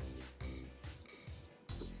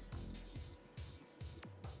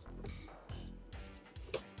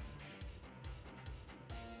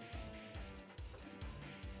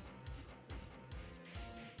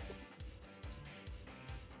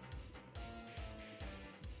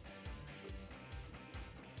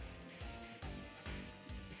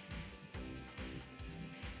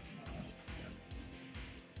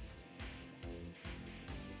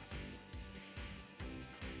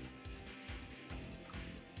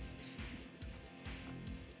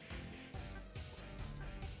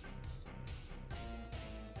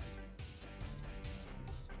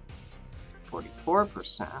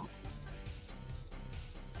 %.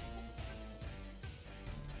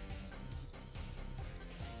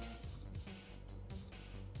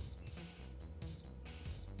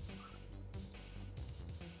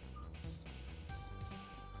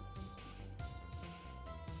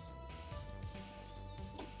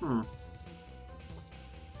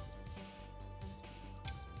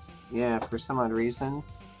 Yeah, for some odd reason.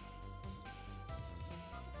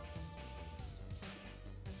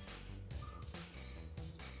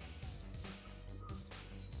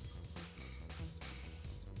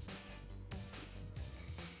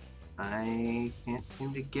 I can't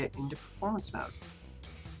seem to get into performance mode.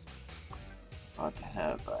 I'll have to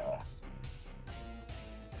have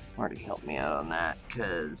Marty help me out on that,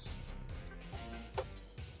 because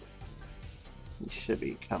he should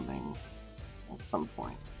be coming at some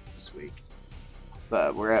point this week.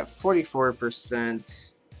 But we're at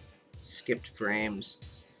 44% skipped frames.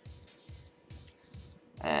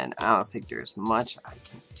 And I don't think there's much I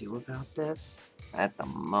can do about this at the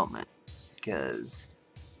moment, because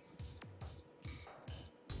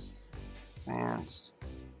fans.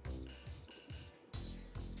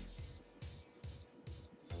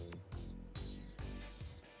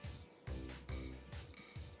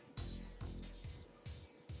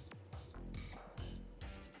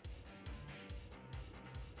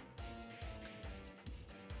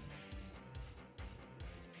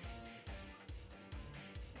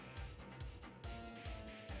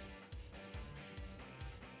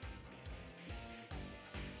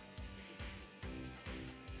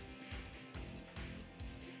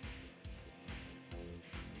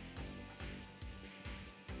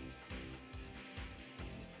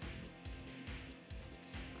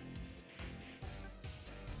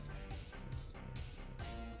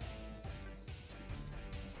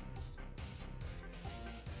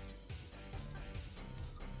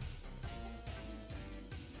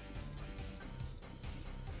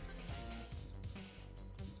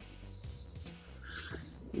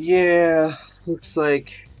 Yeah, looks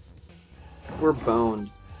like we're boned.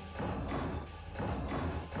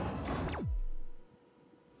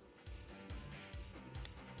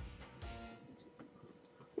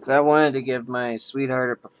 So I wanted to give my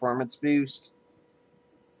sweetheart a performance boost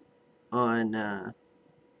on her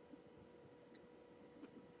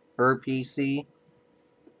PC.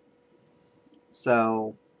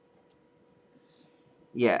 So,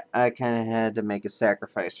 yeah, I kind of had to make a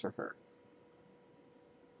sacrifice for her.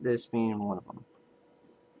 This being one of them.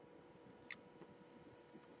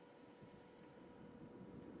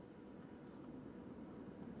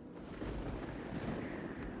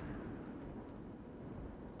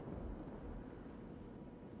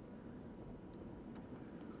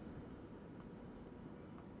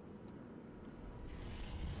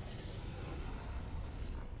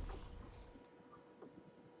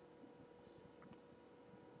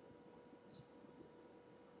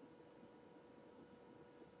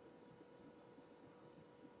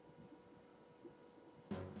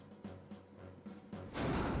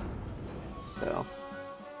 So,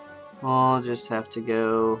 I'll just have to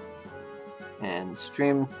go and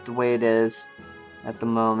stream the way it is at the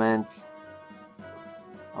moment.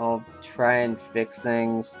 I'll try and fix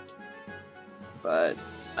things, but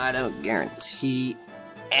I don't guarantee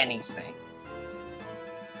anything.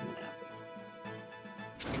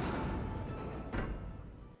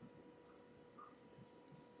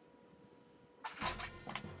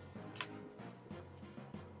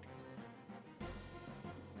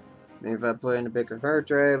 Maybe if I put in a bigger hard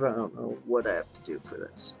drive, I don't know what I have to do for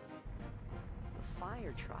this. The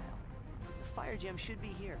fire trial. The fire gem should be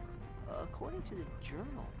here. According to the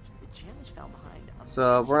journal, the gem is found behind a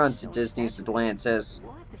So we're on to stone Disney's statue. Atlantis,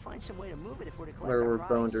 We'll have to find some way to move it if we're to collect where our we're prize.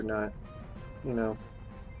 boned or not. You know.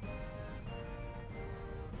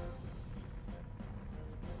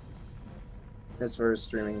 As far as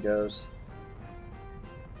streaming goes.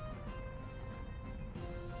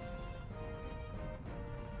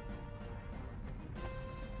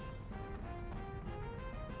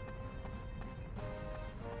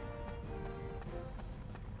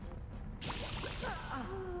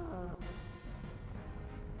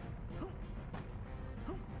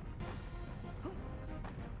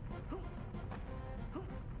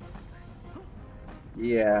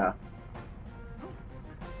 Yeah.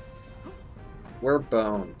 We're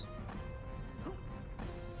boned.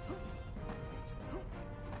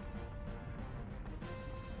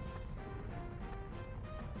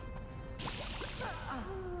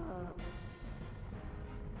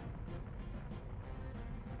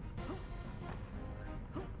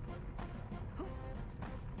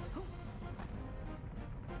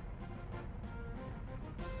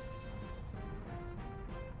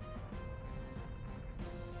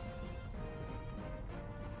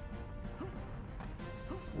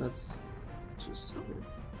 Let's just see here.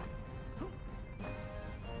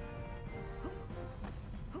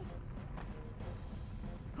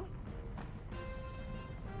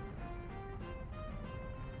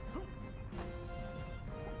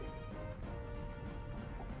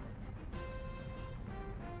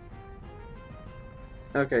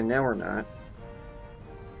 Okay, now we're not.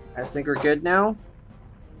 I think we're good now.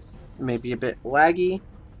 Maybe a bit laggy,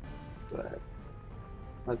 but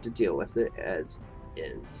I'll have to deal with it as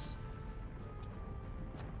is.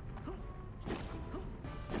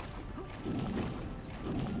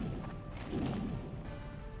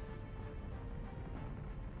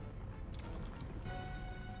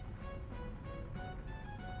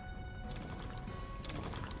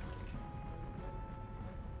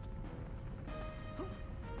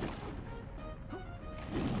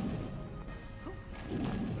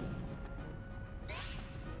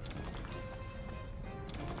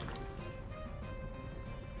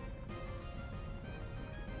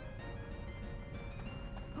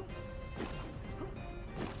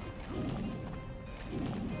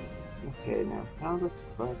 Okay, now how the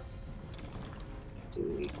fuck do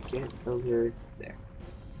we get over there?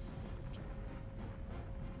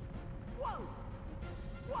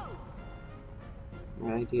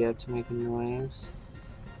 Right, you have to make a noise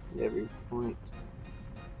at every point.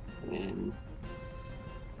 And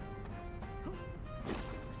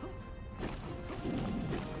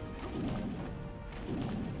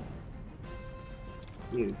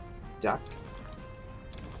you duck.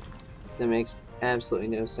 That makes absolutely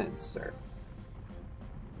no sense, sir.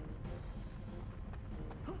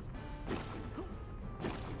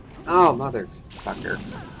 Oh, motherfucker.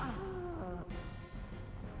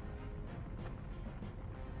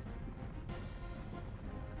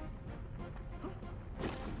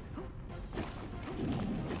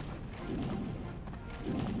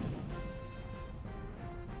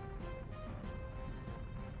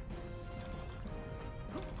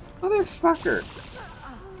 Motherfucker.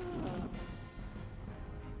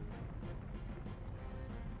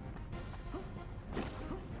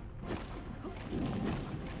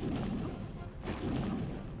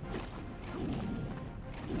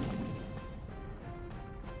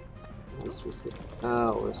 We're supposed to get,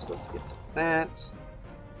 oh, we're supposed to get to that.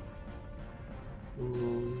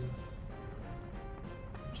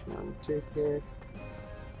 Trying to here.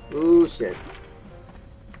 Ooh, shit.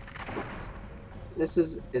 This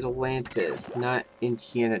is Atlantis, not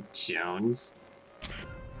Indiana Jones.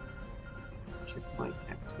 Checkpoint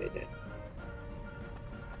activated.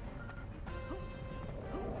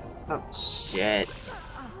 Oh, shit.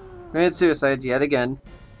 Committed suicide yet again.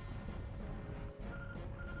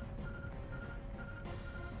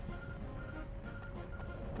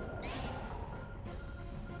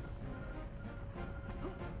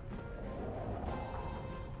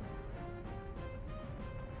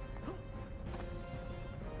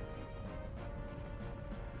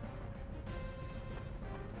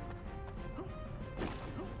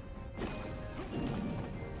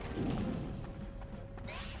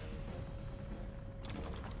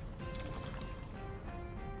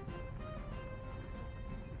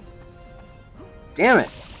 Damn it!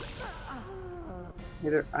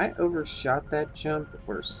 Either I overshot that jump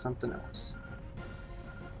or something else.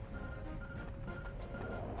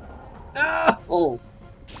 Oh!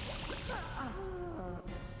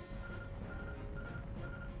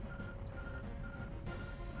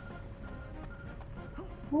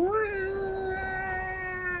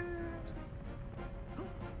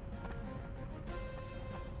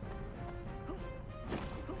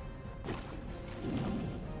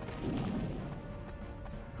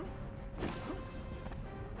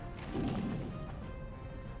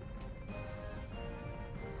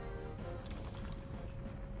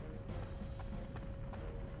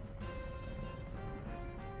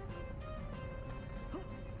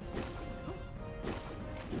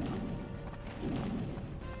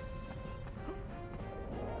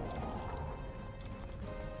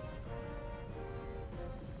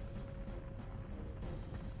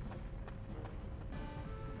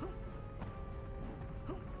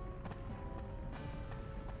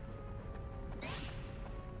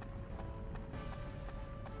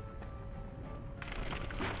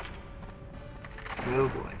 Oh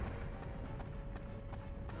boy.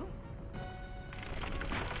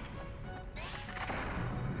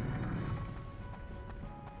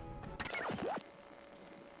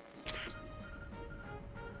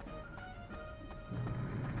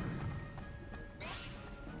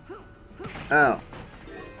 Oh.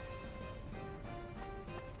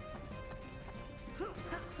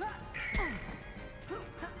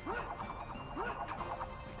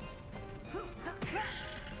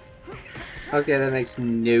 Okay, that makes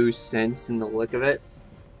no sense in the look of it.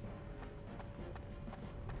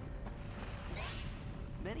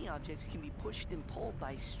 Many objects can be pushed and pulled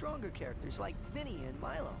by stronger characters like Vinny and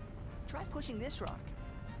Milo. Try pushing this rock.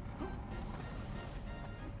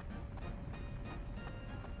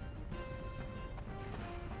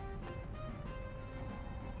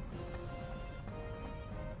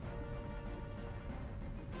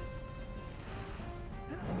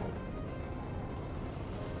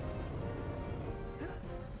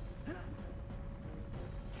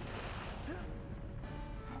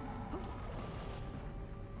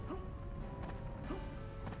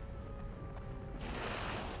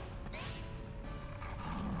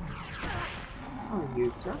 Oh,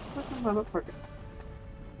 you got fucking motherfucker.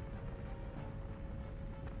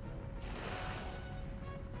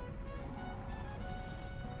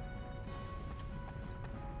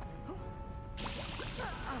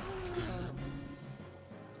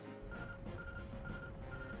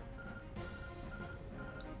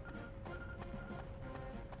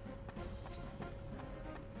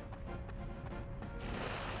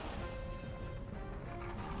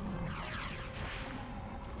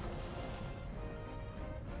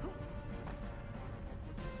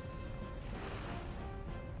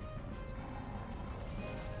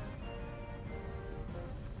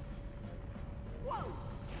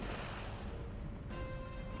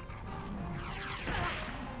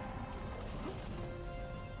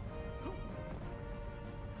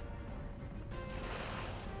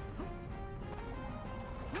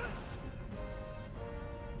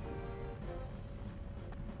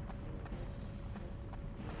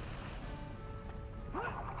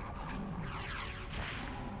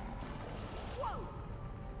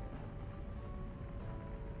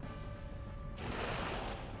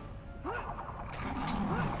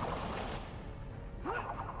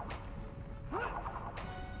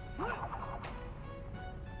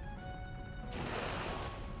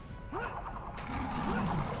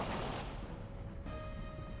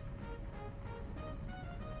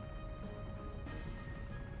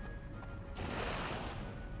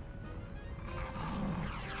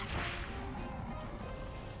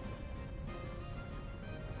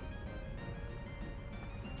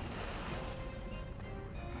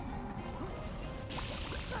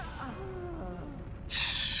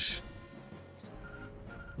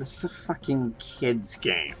 This is a fucking kid's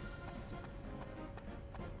game.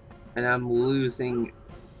 And I'm losing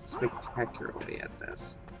spectacularly at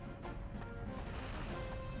this.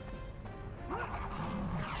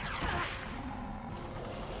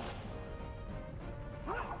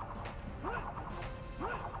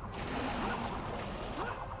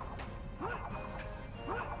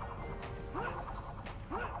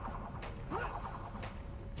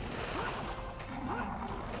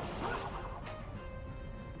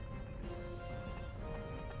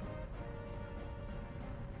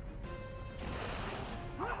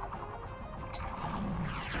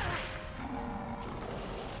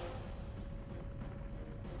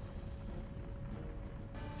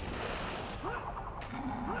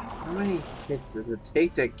 How many hits does it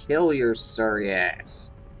take to kill your sorry ass?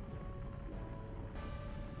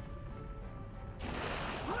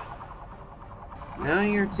 Now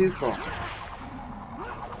you're too far.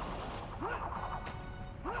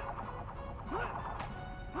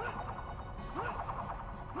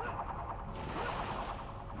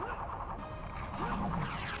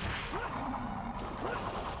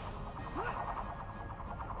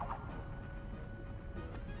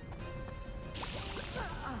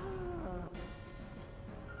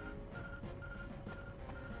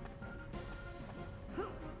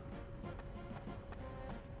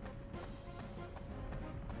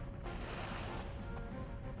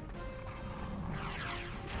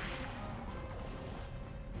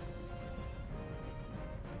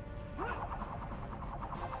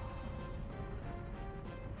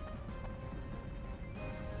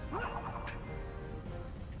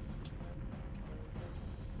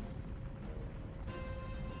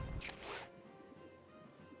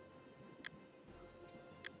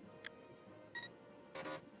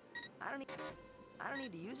 I don't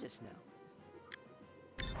need to use this now.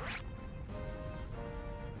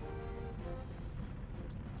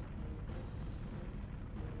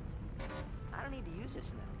 I don't need to use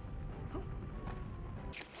this now.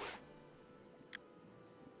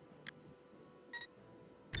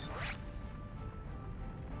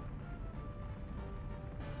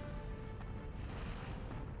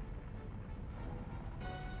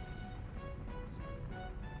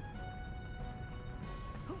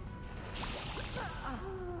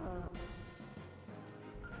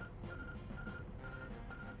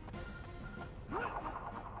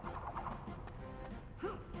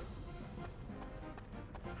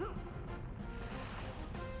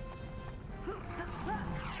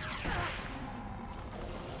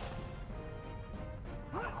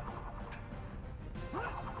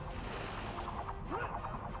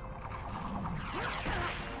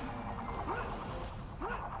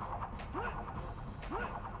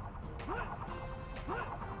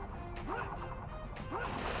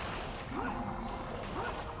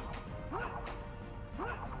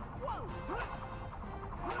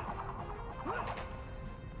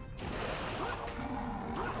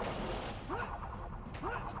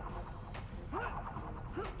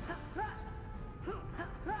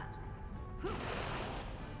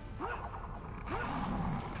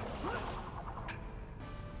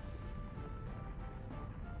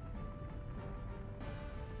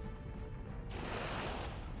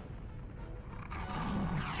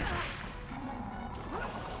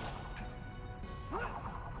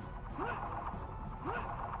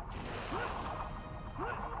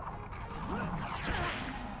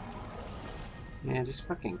 Man, just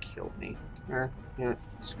fucking killed me. Or, yeah,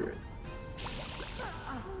 screw it.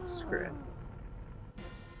 Screw it.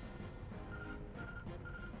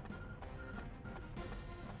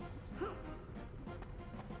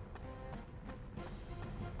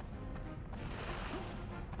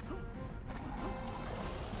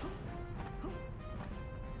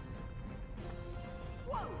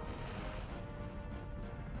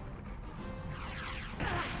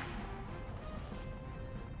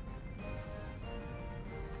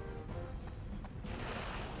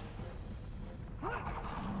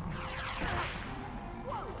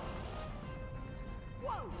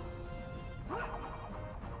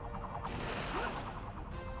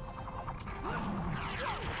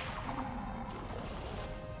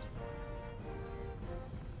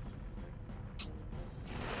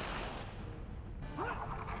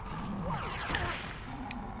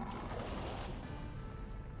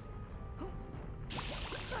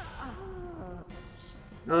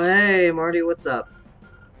 Oh, hey, Marty, what's up?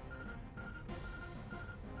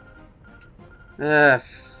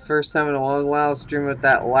 First time in a long while streaming with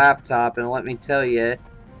that laptop, and let me tell you,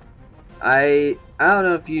 I don't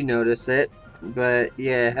know if you notice it, but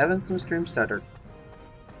yeah, having some stream stutter.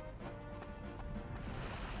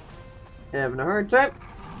 Having a hard time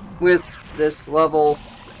with this level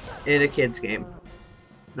in a kid's game,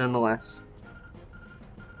 nonetheless.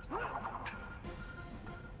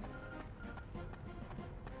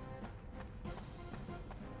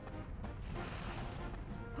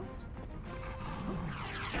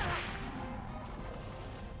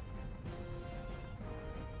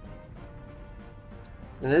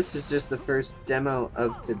 And this is just the first demo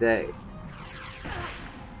of today.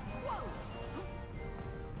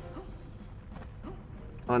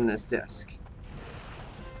 On this disc.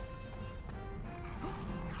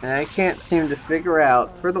 And I can't seem to figure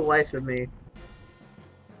out, for the life of me.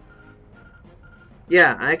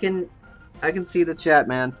 Yeah, I can see the chat,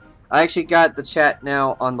 man. I actually got the chat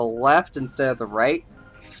now on the left instead of the right,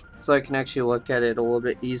 so I can actually look at it a little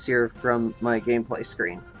bit easier from my gameplay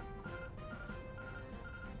screen.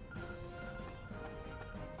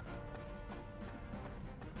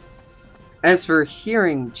 As for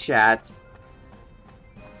hearing chat,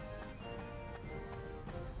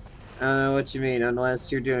 I don't know what you mean,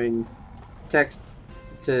 unless you're doing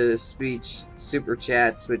text-to-speech super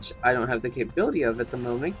chats, which I don't have the capability of at the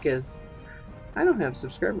moment, because I don't have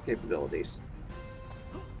subscriber capabilities.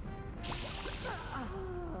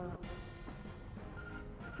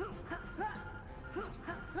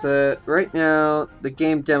 So, right now, the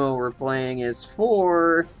game demo we're playing is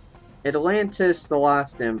for Atlantis: The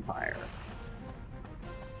Lost Empire.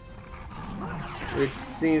 Which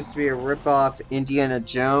seems to be a ripoff Indiana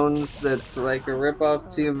Jones, that's like a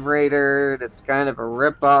ripoff Tomb Raider, that's kind of a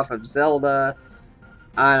ripoff of Zelda.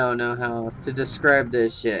 I don't know how else to describe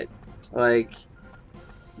this shit. Like,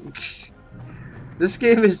 this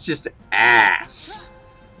game is just ass.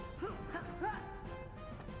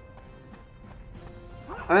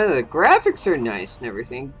 I mean, the graphics are nice and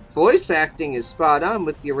everything. Voice acting is spot on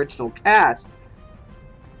with the original cast.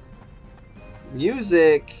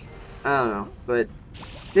 Music, I don't know, but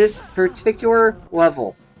this particular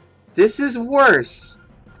level, this is worse.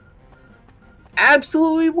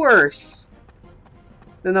 Absolutely worse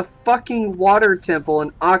than the fucking water temple in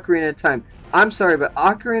Ocarina of Time. I'm sorry, but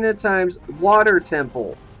Ocarina of Time's water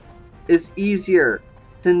temple is easier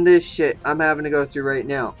than this shit I'm having to go through right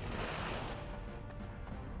now.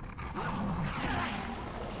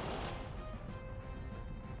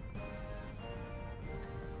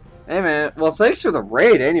 Hey man, well thanks for the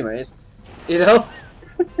raid anyways. You know?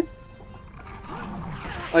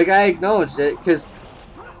 Like I acknowledged it, because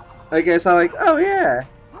I guess I'm like, oh yeah.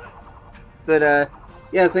 But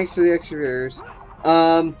yeah, thanks for the extra viewers.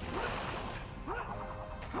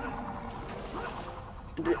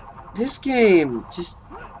 This game, just...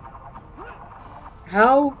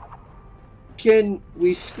 How can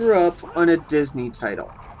we screw up on a Disney title?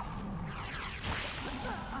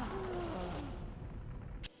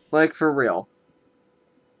 Like, for real.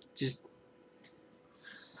 Just...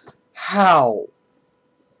 How?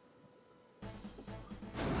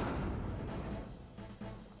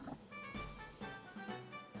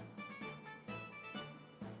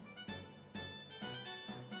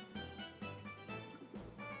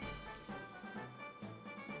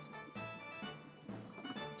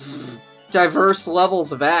 Diverse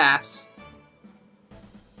levels of ass.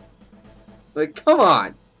 Like, come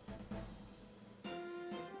on.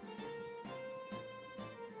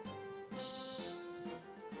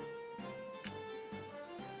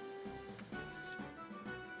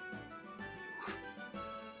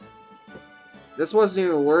 This wasn't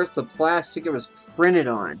even worth the plastic it was printed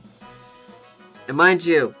on. And mind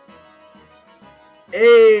you,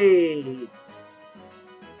 hey,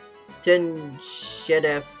 10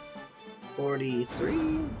 Shed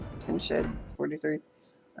F43? 10 Shed 43?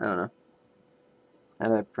 I don't know. How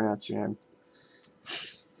do I pronounce your name?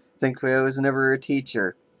 Thankfully, I was never a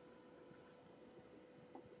teacher.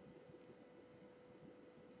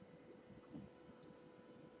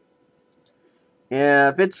 Yeah,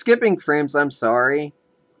 if it's skipping frames, I'm sorry.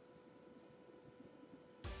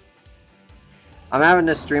 I'm having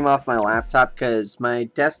to stream off my laptop because my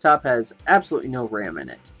desktop has absolutely no RAM in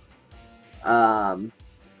it.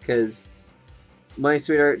 Because my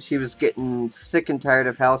sweetheart, she was getting sick and tired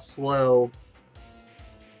of how slow.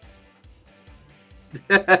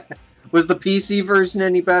 Was the PC version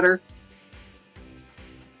any better?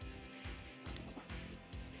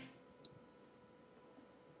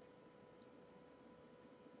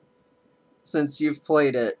 Since you've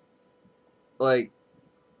played it, like,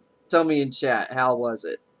 tell me in chat, how was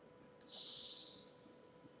it?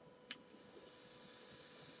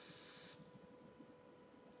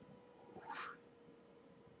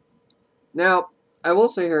 Now, I will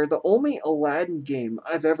say here, the only Aladdin game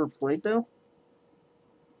I've ever played, though...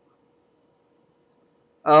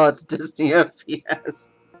 Oh, it's Disney FPS.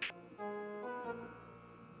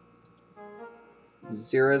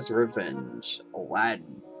 Zira's Revenge.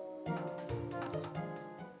 Aladdin.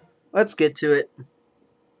 Let's get to it.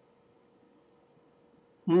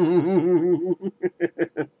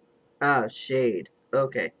 Ah, Shade.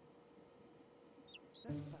 Okay.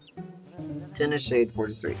 10 of Shade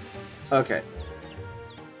 43. Okay.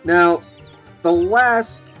 Now, the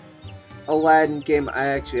last Aladdin game I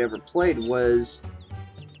actually ever played was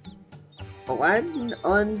Aladdin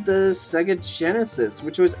on the Sega Genesis,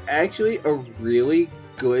 which was actually a really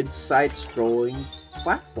good side-scrolling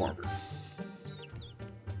platformer.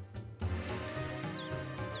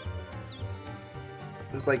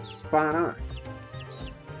 It was like spot on.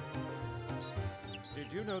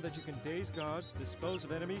 Did you know that you can daze guards, dispose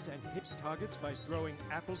of enemies, and hit targets by throwing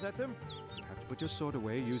apples at them? You have to put your sword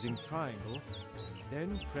away using triangle,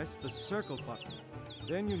 then press the circle button.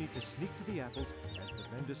 Then you need to sneak to the apples as the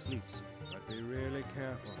vendor sleeps. But be really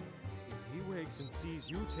careful. If he wakes and sees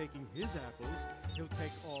you taking his apples, he'll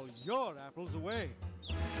take all your apples away.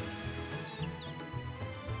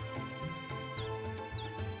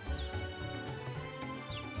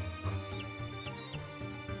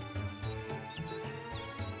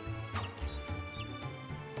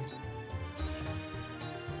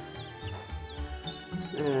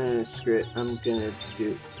 Screw it. I'm gonna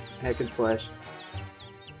do hack and slash.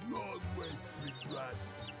 Long way, Big Rat.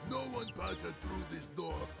 No one passes through this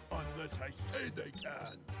door unless I say they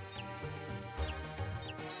can.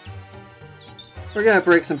 We're gonna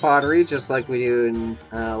break some pottery, just like we do in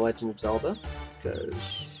Legend of Zelda,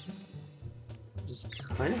 because it's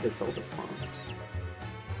kind of a Zelda clone.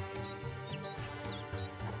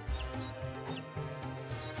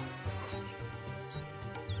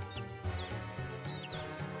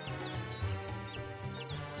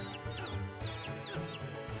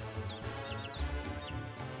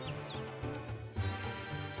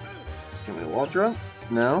 Can we wall jump?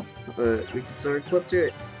 No, but we can sword clip to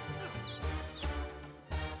it.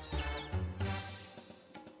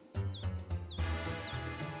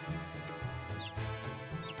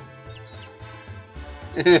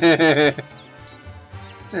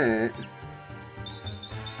 Alright.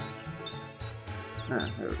 Ah,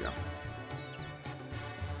 there we go.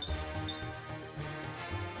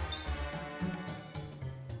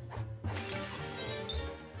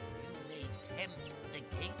 You may tempt the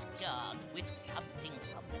gate guard with something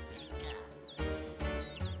from the baker.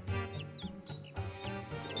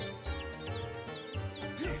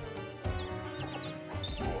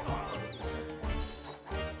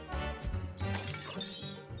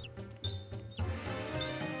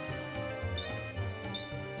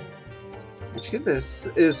 Actually, this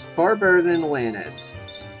is far better than Atlantis.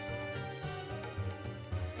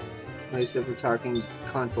 At least if we're talking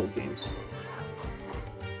console games.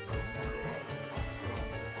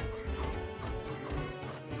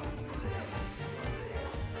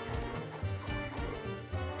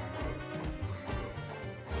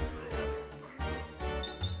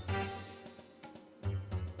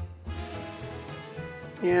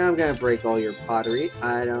 Yeah, I'm gonna break all your pottery.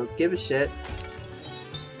 I don't give a shit.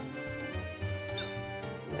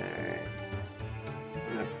 Alright.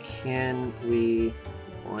 Now, can we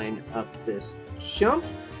line up this jump?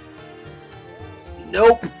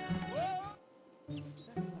 Nope!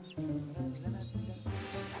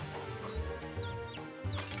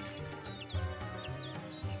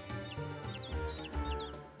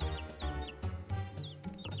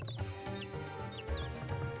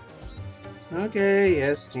 Okay,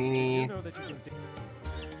 yes, Genie. You know that you can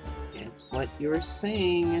Get what you were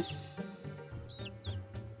saying.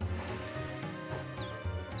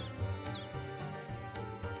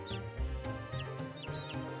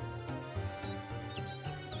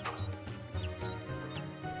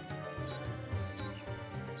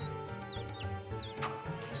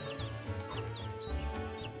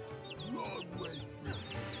 Long way, Big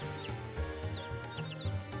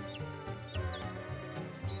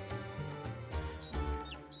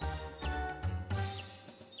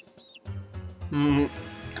Hmm.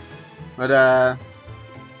 But,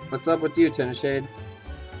 what's up with you, Tin Shade?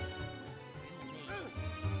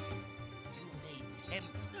 You may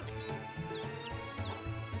tempt.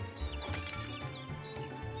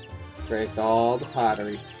 Break all the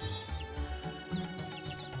pottery.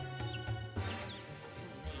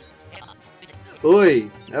 Oi!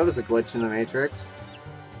 That was a glitch in the Matrix.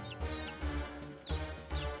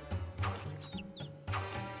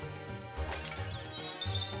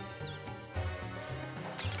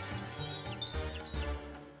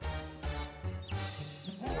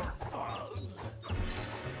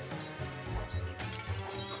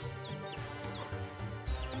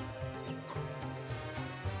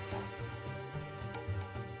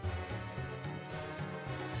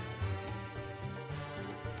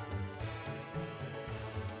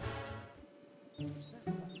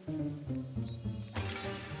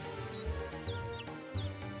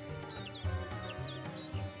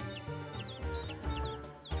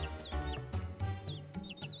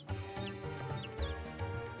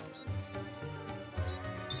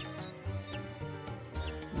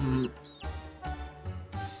 I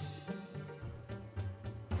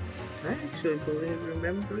actually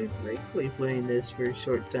remember briefly playing this for a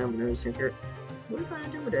short time when I was younger. What if I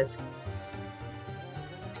do this?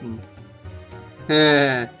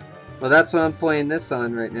 Well, that's what I'm playing this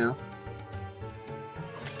on right now.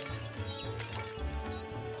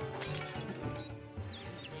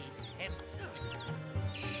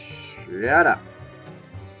 Shut up.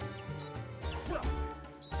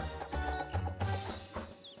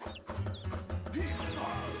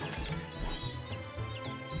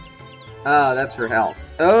 Oh, that's for health.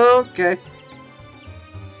 Okay.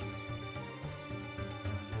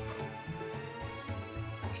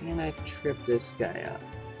 Can I trip this guy up?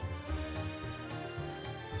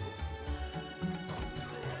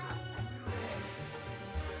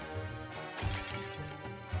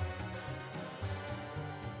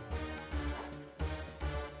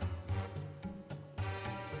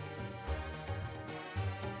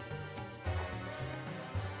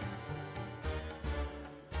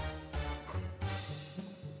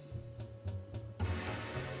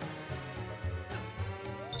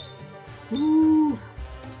 Ooh.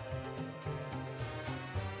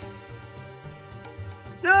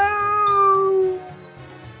 No!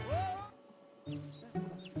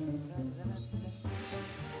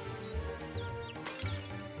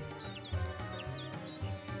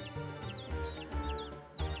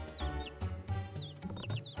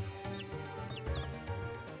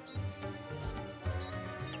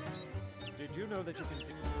 Did you know that you can...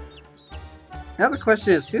 Now the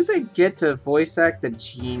question is, who they get to voice act the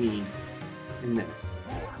genie in this?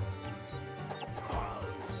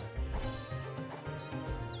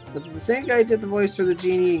 Was it the same guy who did the voice for the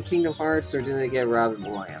genie in Kingdom Hearts, or did they get Robin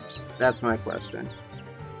Williams? That's my question.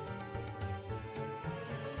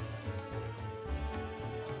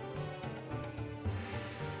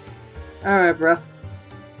 Alright, bro.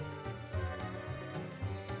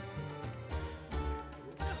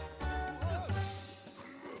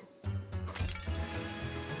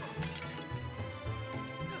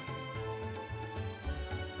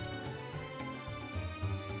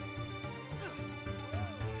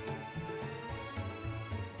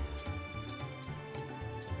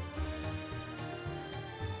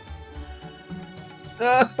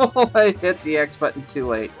 Oh, I hit the X button too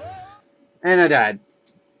late. And I died.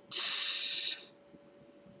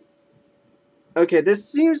 Okay,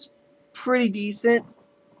 this seems pretty decent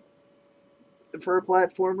for a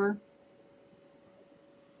platformer.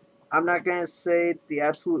 I'm not gonna say it's the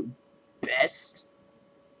absolute best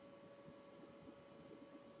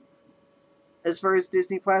as far as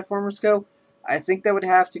Disney platformers go. I think that would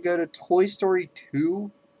have to go to Toy Story 2,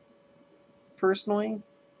 personally.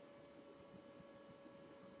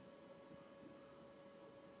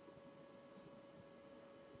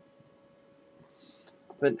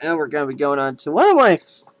 But now we're going to be going on to one of my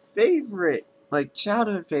favorite, like,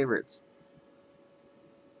 childhood favorites.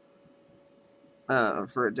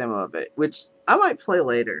 For a demo of it. Which I might play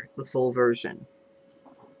later, the full version.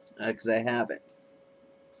 Because I have it.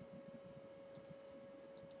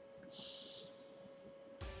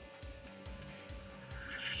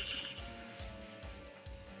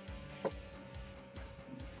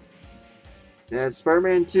 And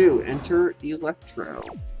Spider-Man 2, Enter Electro.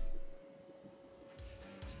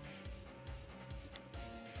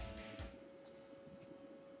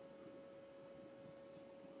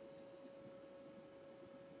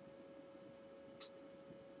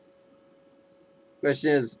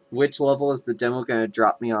 Question is, which level is the demo going to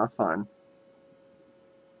drop me off on?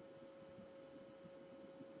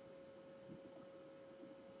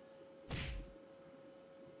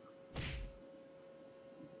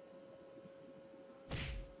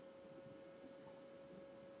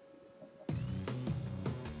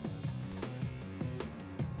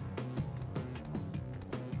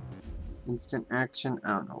 Instant action. I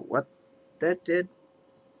don't know what that did.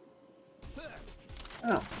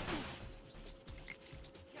 Oh.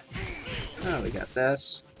 Oh, we got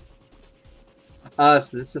this. So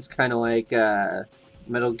this is kind of like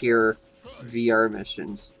Metal Gear VR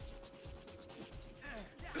missions.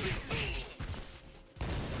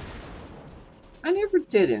 I never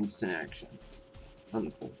did instant action on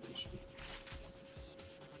the full version.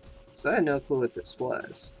 So I had no clue what this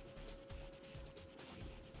was.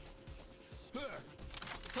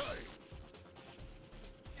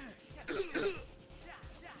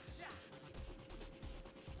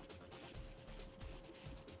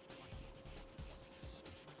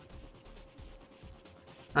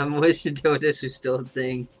 I'm wishing this was still a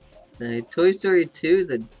thing. Toy Story 2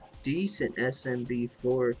 is a decent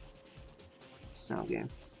SMB4 style game.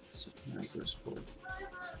 So,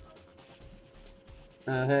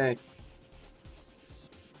 Hey.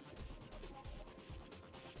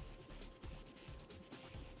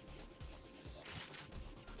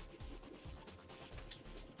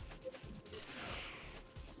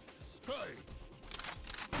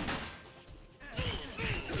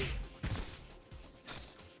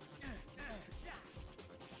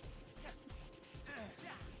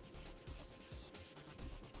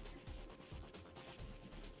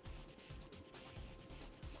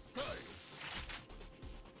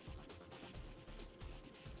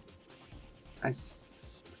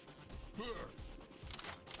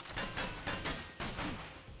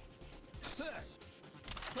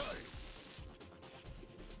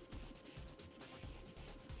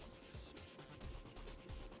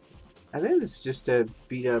 I think it's just to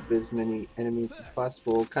beat up as many enemies as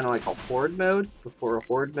possible, kind of like a horde mode, before a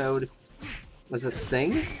horde mode was a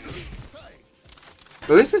thing.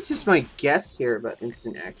 But at least it's just my guess here about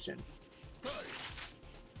instant action.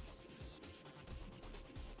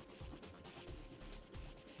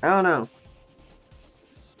 I don't know.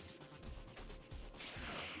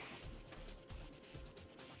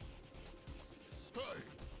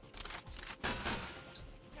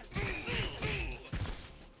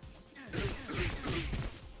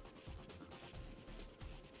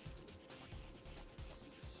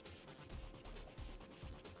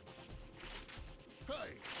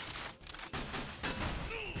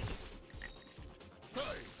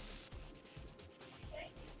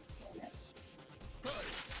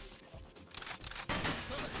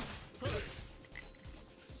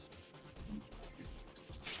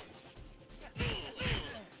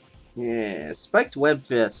 Yeah, spiked web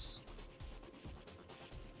fists.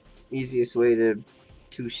 Easiest way to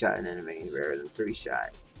two-shot an enemy rather than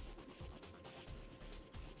three-shot.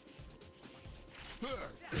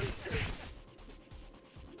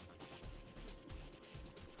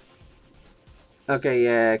 Okay,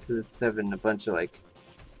 yeah, because it's having a bunch of like.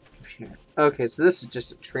 Okay, so this is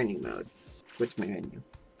just a training mode. Which menu?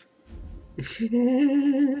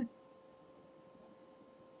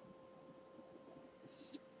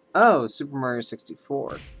 Oh, Super Mario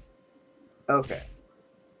 64. Okay.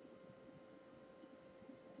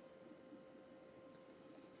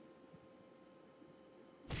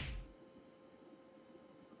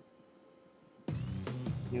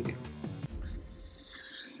 Okay.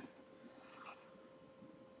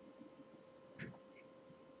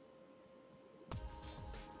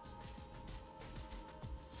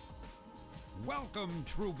 Welcome,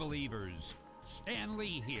 true believers. Stan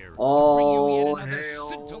Lee here. All to bring you yet hail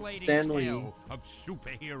another Stan scintillating Lee. tale of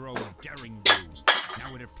superhero daring do.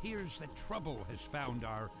 Now it appears that trouble has found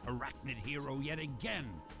our arachnid hero yet again.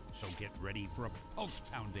 So get ready for a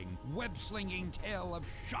pulse-pounding, web-slinging tale of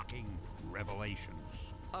shocking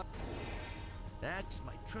revelations. That's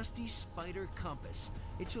my trusty spider compass.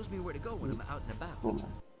 It shows me where to go when I'm out and about.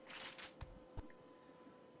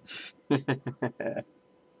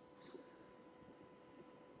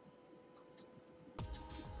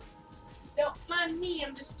 Don't mind me,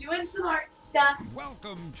 I'm just doing some art stuff.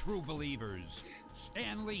 Welcome, true believers.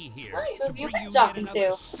 Stan Lee here. Hi, who have you been yet talking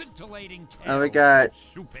another to? scintillating We tale got of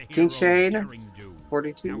superhero Teen Shane, daring do.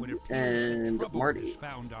 42, and Marty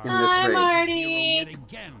Found our in this Hi, raid. Marty. hero yet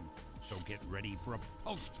again. So get ready for a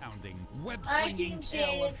pulse-pounding, web-slinging Teen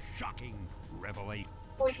tale Shane. of shocking revelation.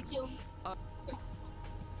 42.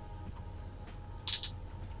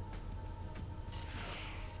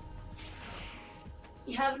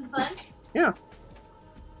 You having fun? Yeah.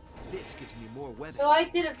 This gives me more weather. So I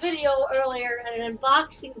did a video earlier, an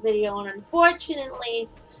unboxing video, and unfortunately,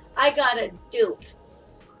 I got a dupe.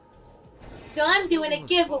 So I'm doing a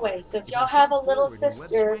giveaway. So if y'all have a little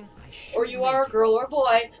sister, or you are a girl or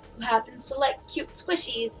boy who happens to like cute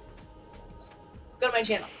squishies, go to my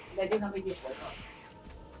channel because I do have a giveaway.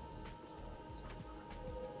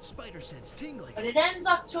 Spider sense tingling. But it ends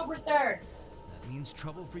October 3rd. That means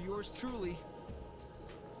trouble for yours truly.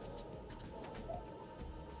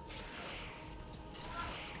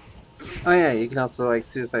 Oh yeah, you can also like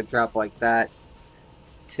suicide drop like that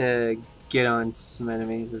to get onto some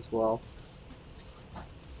enemies as well.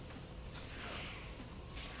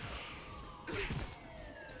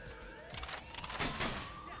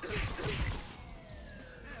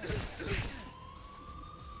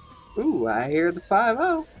 Ooh, I hear the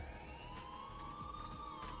 5-0.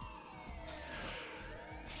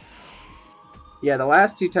 Yeah, the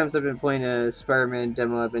last two times I've been playing a Spider-Man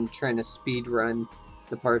demo, I've been trying to speed run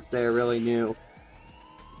the parts that I really knew.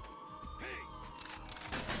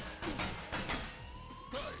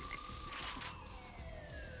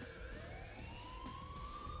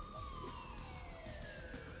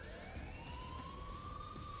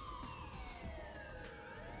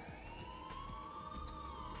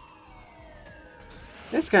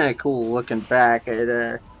 It's kind of cool looking back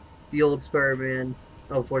at the old Spider-Man.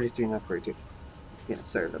 Oh, 43, not 42. Yeah,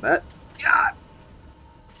 sorry about that. Yeah!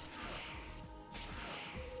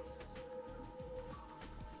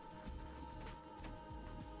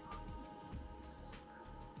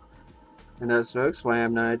 And that's, folks, why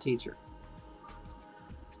I'm not a teacher.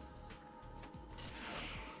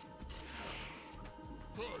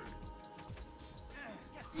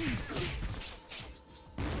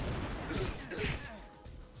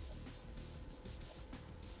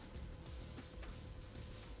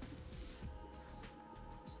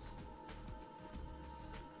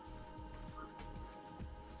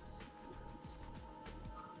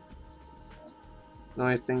 The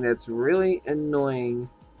only thing that's really annoying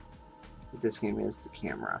with this game is the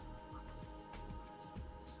camera.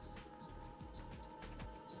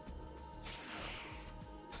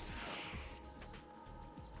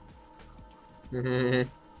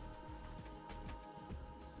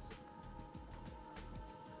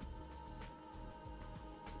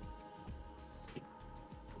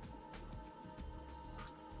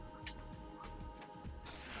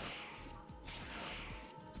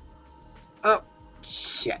 Oh,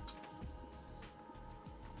 shit.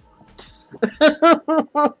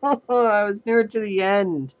 I was near to the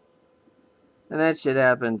end. And that shit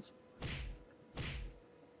happens.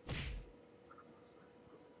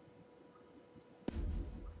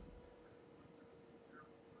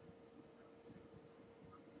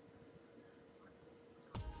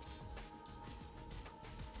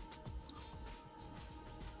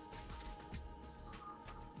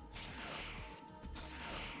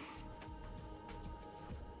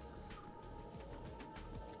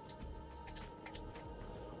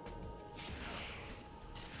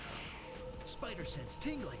 Spider sense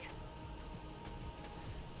tingling.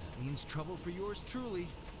 That means trouble for yours truly.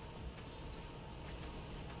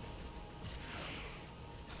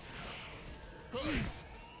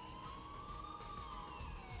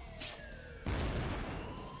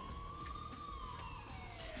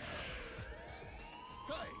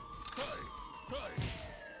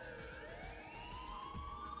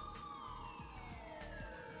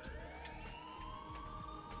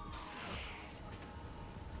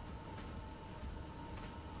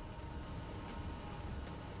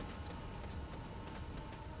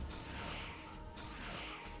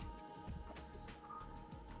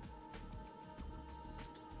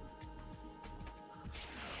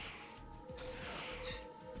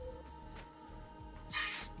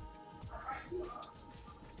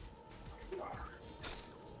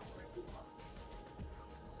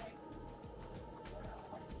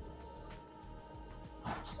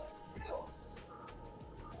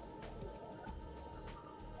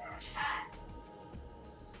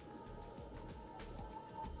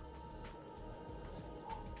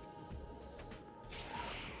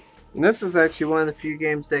 And this is actually one of the few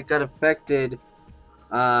games that got affected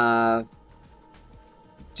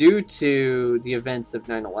due to the events of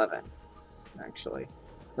 9/11, actually.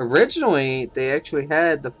 Originally, they actually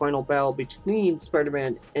had the final battle between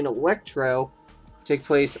Spider-Man and Electro take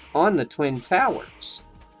place on the Twin Towers.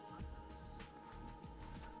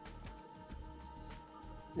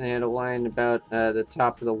 And they had a line about the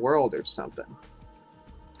top of the world or something.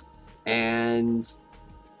 And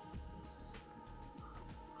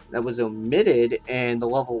that was omitted, and the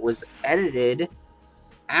level was edited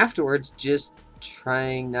afterwards, just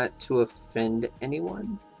trying not to offend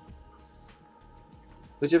anyone.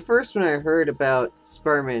 Which at first, when I heard about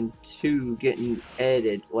Spider-Man 2 getting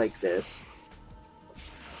edited like this,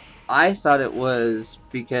 I thought it was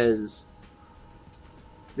because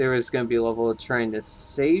there was going to be a level of trying to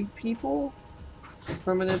save people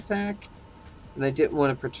from an attack, and they didn't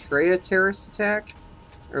want to portray a terrorist attack,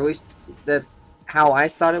 or at least that's how I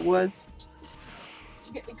thought it was. Did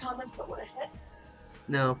you get any comments about what I said?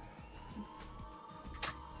 No.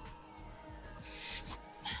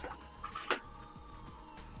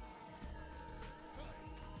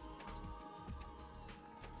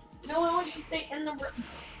 No, I want you to stay in the room.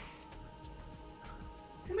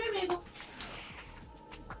 Come here, Mabel.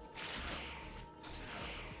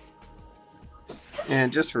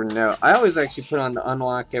 And just for note, I always actually put on the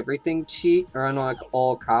unlock everything cheat, or unlock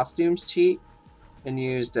all costumes cheat, and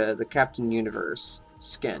used the Captain Universe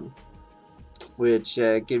skin, which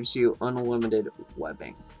gives you unlimited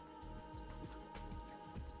webbing.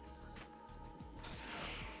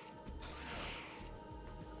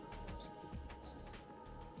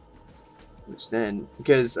 Which then,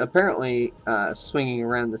 because apparently swinging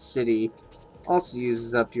around the city also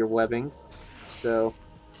uses up your webbing, so...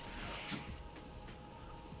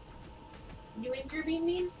 You intervene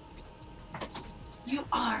me? You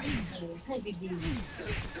are clean. Hey, baby.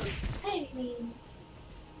 Hey, baby.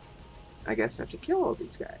 I guess I have to kill all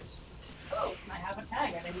these guys. Oh, I have a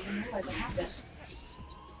tag. I didn't even realize I had this.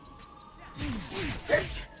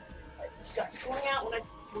 Search. I just got going out when I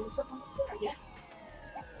threw something on the floor, yes.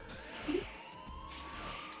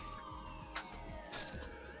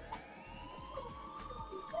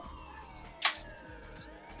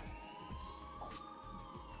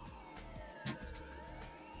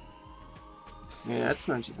 Yeah, that's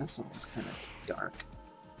almost kind of dark.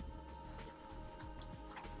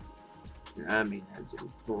 I mean, as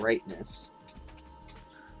in brightness.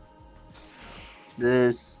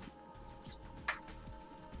 This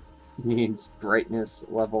needs brightness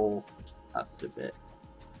level up a bit.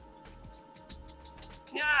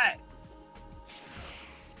 Yeah.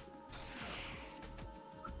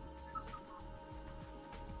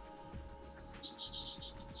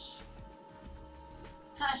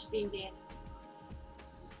 Hush, Bean Bean.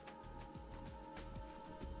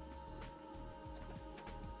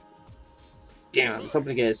 Damn, I was hoping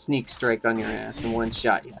to get a sneak strike on your ass in one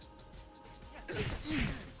shot yet.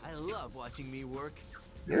 I love watching me work.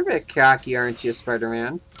 You're a bit cocky, aren't you,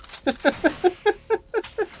 Spider-Man?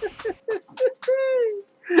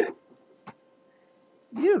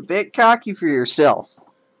 You're a bit cocky for yourself.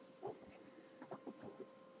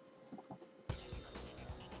 Those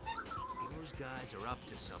guys are up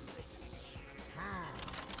to something.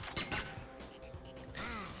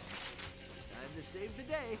 Time to save the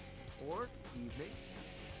day. Or evening.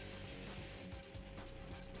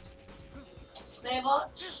 Mabel.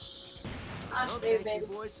 Hush, baby, baby.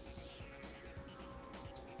 Boys.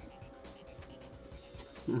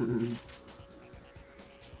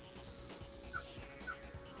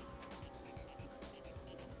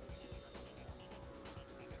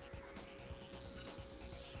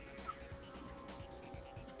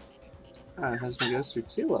 Husband goes through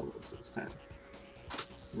 2 levels this time,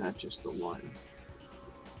 not just the 1.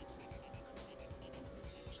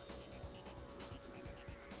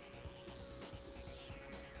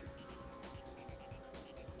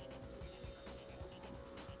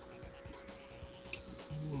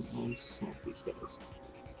 Smoke these guys.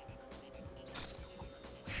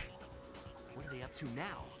 What are they up to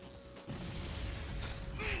now?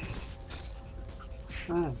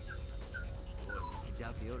 Oh. I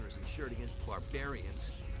doubt the owner is insured against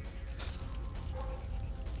barbarians.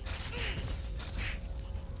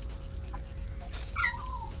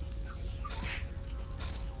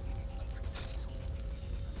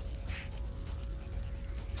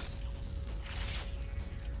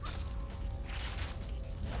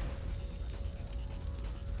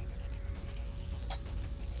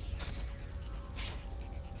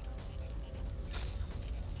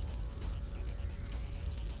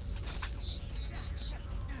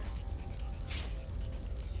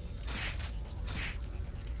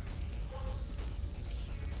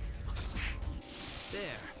 There.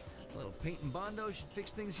 A little paint and Bondo should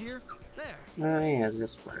fix things here. There. Oh yeah,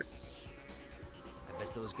 this part. I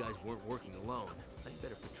bet those guys weren't working alone. I'd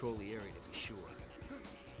better patrol the area to be sure.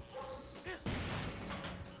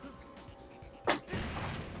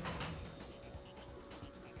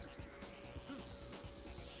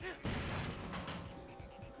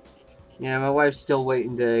 Yeah, my wife's still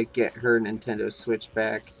waiting to get her Nintendo Switch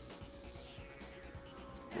back.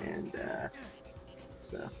 And,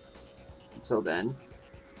 so, until then,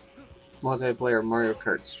 multiplayer Mario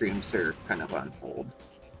Kart streams are kind of on hold.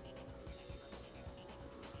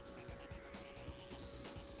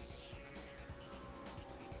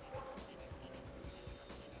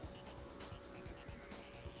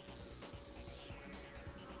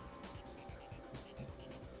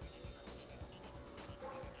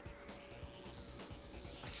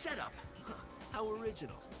 Setup. Huh, how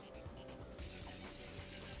original.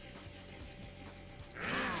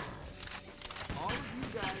 All of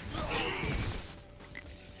you guys.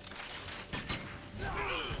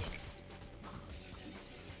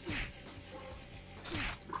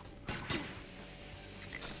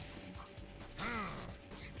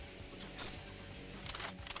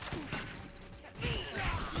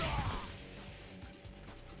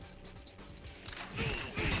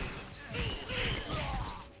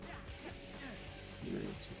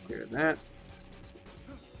 Take care of that.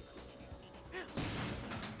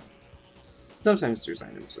 Sometimes there's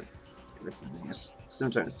items like everything is.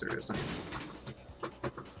 Sometimes there isn't.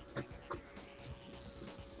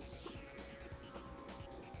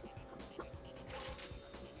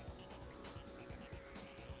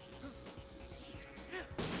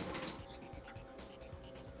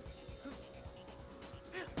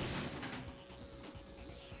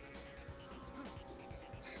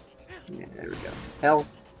 Yeah, there we go.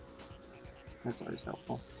 Health. That's always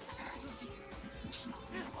helpful.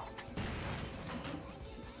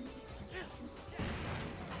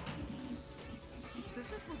 Does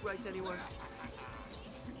this look right anywhere?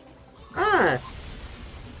 Ah!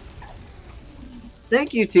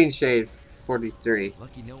 Thank you, Teen Shade 43,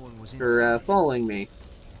 Lucky no one was for following me.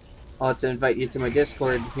 I'll have to invite you to my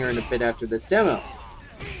Discord here in a bit after this demo.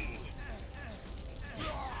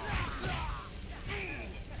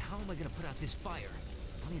 How am I gonna put out this fire?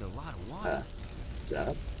 I need a lot of water.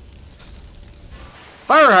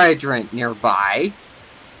 Fire hydrant nearby.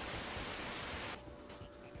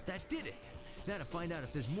 That did it. Now to find out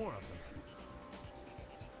if there's more of them.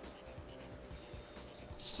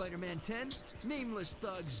 Spider-Man 10, Nameless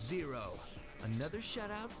Thug 0. Another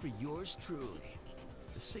shout-out for yours truly.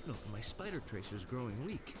 The signal for my spider tracer's growing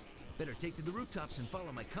weak. Better take to the rooftops and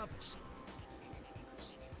follow my compass.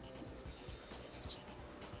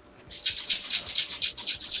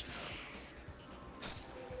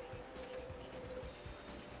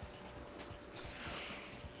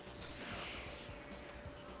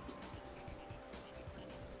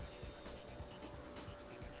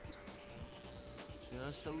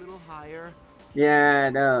 Just a little higher. Yeah,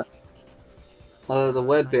 no. Although the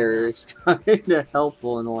web barrier is kind of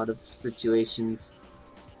helpful in a lot of situations.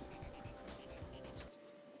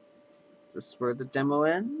 Is this where the demo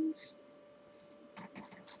ends?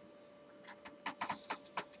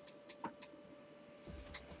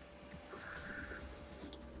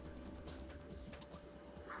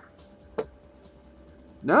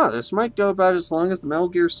 No, this might go about as long as the Metal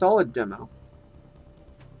Gear Solid demo.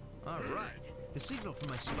 Alright. The signal from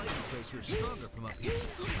my spider tracer is stronger from up here.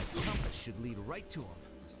 My compass should lead right to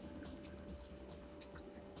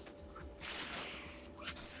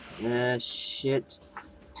him. Shit.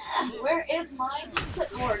 Where is my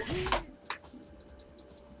clipboard?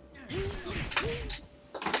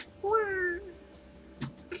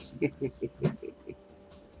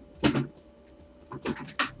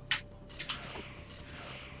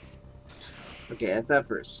 Okay, I thought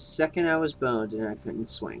for a second I was boned and I couldn't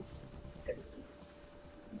swing.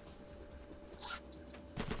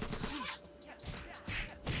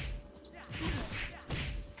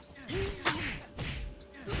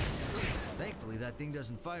 Thankfully, that thing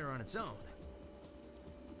doesn't fire on its own.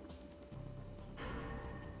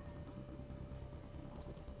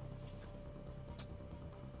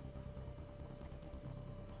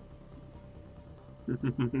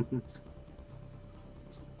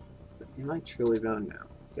 Am I truly boned now?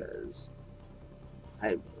 Because I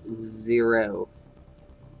have 0.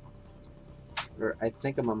 Or I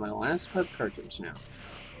think I'm on my last web cartridge now.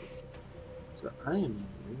 So I am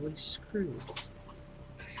really screwed.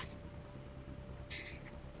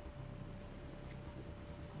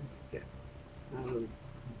 Okay.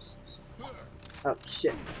 Oh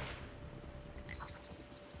shit.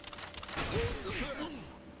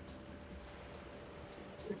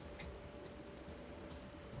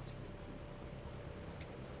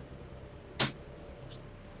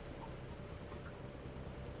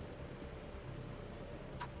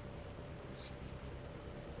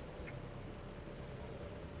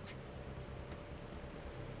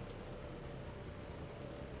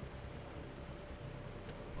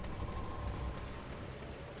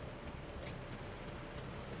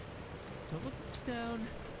 Don't look down.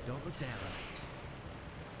 Don't look down.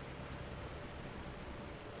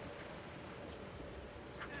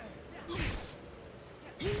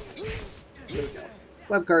 There we go.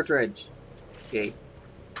 Web cartridge. Okay.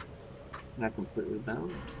 Not completely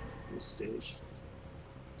bound on this stage.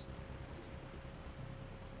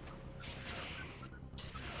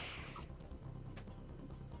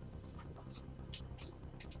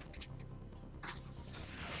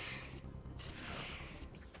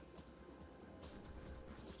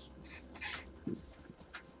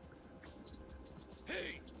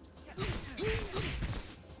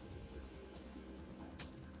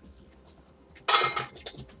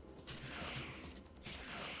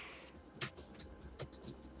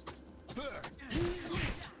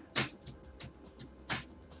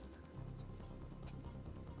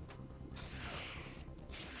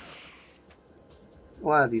 A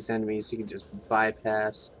lot of these enemies you can just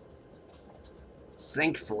bypass.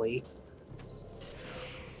 Thankfully.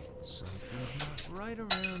 Something's not right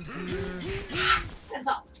around here. That's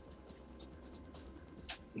all.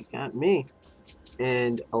 You got me.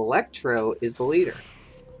 And Electro is the leader.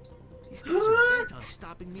 These guys are bent on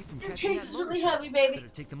stopping me from Your catching chase that is really motorcycle. heavy, baby. Better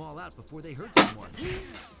take them all out before they hurt someone.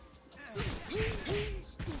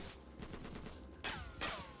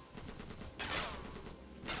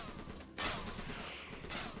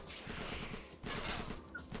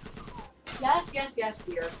 Yes, yes, yes,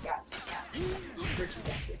 dear. Yes, yes. Yes,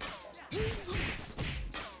 yes, yes, yes.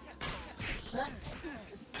 Huh?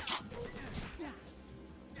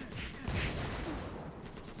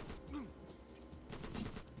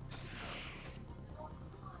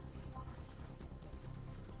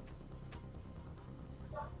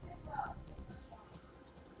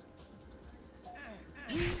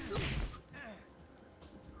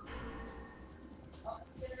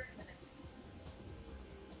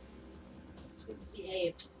 Please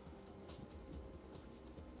behave.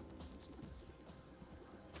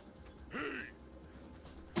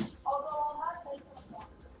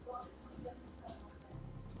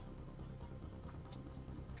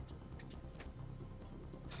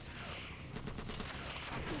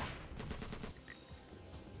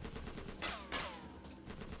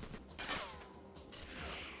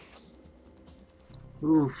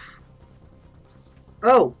 Oof.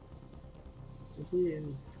 Oh!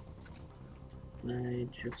 I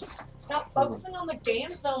just... Stop focusing on the game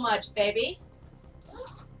so much, baby.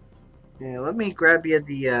 Yeah, let me grab you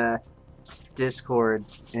the Discord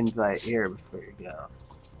invite here before you go.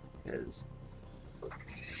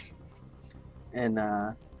 And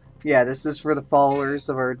yeah, this is for the followers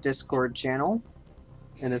of our Discord channel.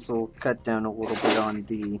 And this will cut down a little bit on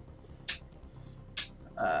the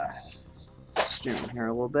stream here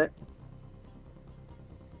a little bit.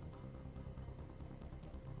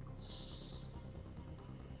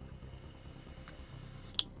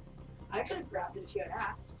 I could have grabbed it if you had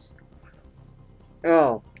asked.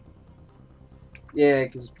 Oh. Yeah,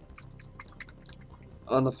 because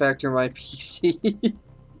on the factor my PC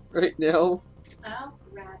right now. I'll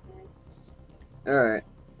grab it. Alright.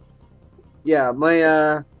 Yeah,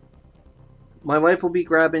 my wife will be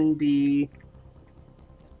grabbing the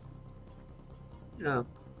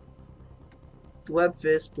web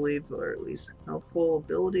fist, believe, or at least helpful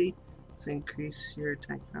ability to increase your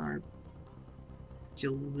attack power.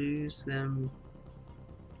 You'll lose them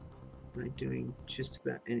by doing just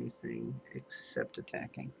about anything except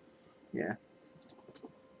attacking. Yeah.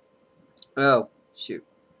 Oh, shoot.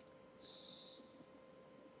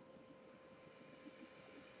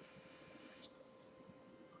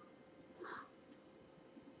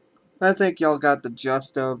 I think y'all got the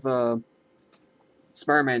gist of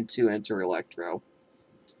Spider-Man 2 Enter Electro.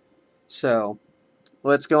 So,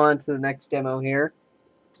 let's go on to the next demo here.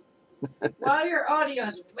 Well, your audio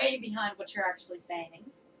is way behind what you're actually saying.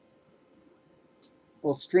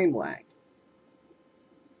 Well, stream lag.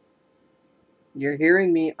 You're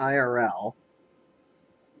hearing me IRL,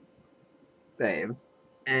 babe,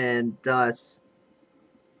 and thus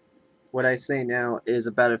what I say now is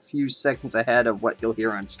about a few seconds ahead of what you'll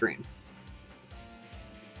hear on stream.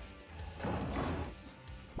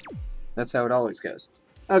 That's how it always goes.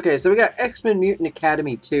 Okay, so we got X-Men Mutant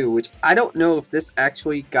Academy 2, which I don't know if this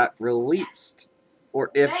actually got released, or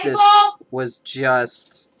if this was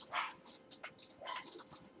just...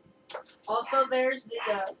 Also, there's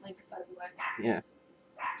the link, by the way. Yeah.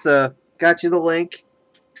 So, got you the link.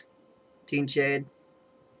 Team Shade.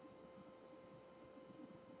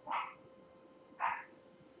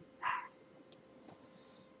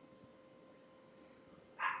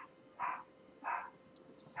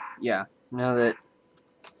 Yeah, now that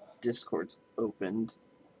Discord's opened.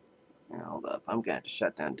 Hold up, I'm gonna have to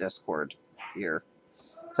shut down Discord here.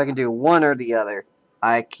 So I can do one or the other.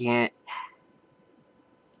 I can't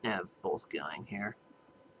have both going here.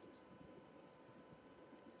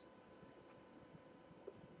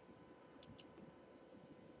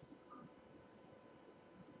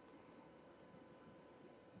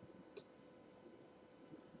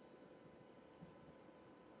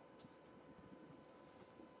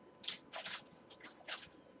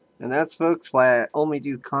 And that's, folks, why I only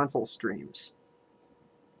do console streams.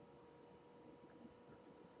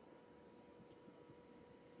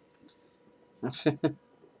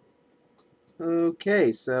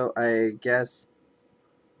 Okay, so I guess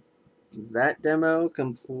that demo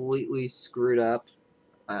completely screwed up.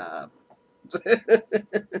 And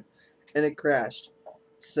it crashed.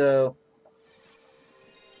 So,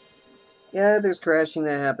 yeah, there's crashing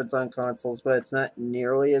that happens on consoles, but it's not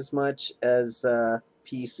nearly as much as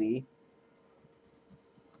PC.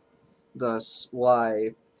 Thus, why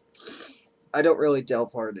I don't really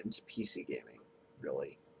delve hard into PC gaming,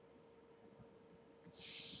 really.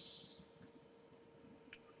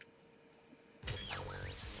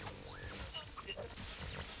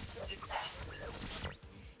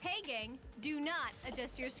 Hey gang, do not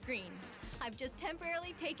adjust your screen. I've just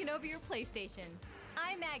temporarily taken over your PlayStation.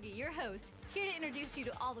 I'm Maggie, your host, here to introduce you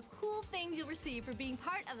to all the cool things you'll receive for being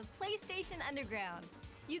part of the PlayStation Underground.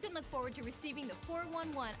 You can look forward to receiving the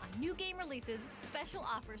 411 on new game releases, special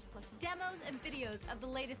offers, plus demos and videos of the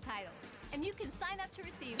latest titles. And you can sign up to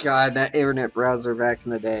receive... God, that internet browser back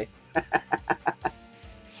in the day.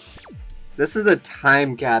 This is a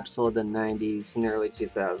time capsule of the 90s and early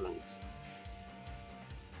 2000s.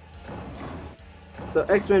 So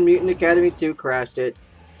X-Men Mutant Academy 2 crashed it.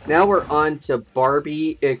 Now we're on to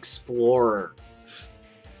Barbie Explorer.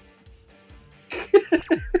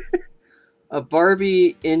 A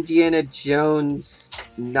Barbie Indiana Jones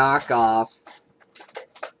knockoff.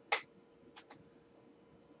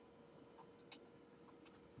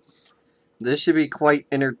 This should be quite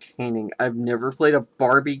entertaining. I've never played a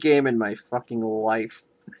Barbie game in my fucking life.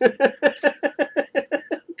 Because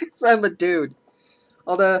I'm a dude.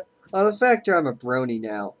 Although the factor I'm a brony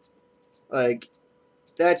now. Like,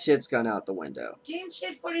 that shit's gone out the window. Gene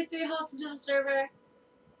Shit 43 hopped into the server.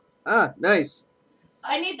 Ah, nice.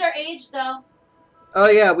 I need their age though. Oh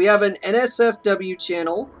yeah, we have an NSFW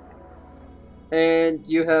channel. And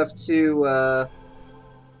you have to,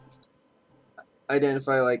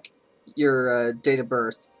 identify, like, your, date of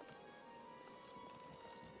birth.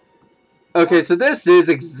 Okay, so this is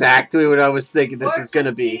exactly what I was thinking this is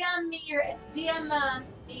gonna be. DM me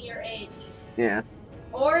your age. Yeah.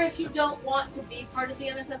 Or if you don't want to be part of the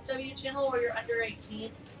NSFW channel or you're under 18,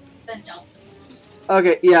 then don't.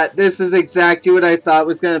 Okay, yeah, this is exactly what I thought it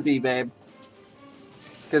was gonna be, babe.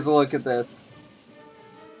 Because look at this.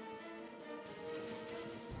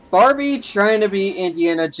 Barbie trying to be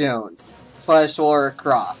Indiana Jones / Lara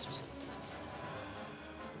Croft.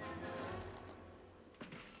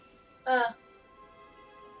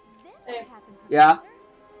 Hey. Yeah.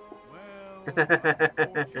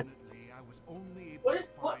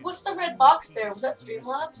 What's the red box there? Was that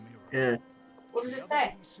Streamlabs? Yeah. What did it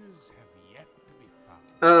say?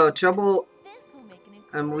 Oh, trouble.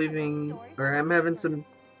 I'm leaving, or I'm having some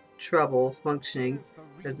trouble functioning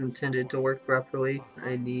as intended to work properly.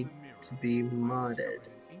 I need to be modded.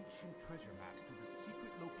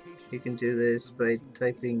 You can do this by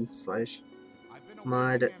typing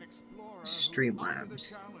 /mod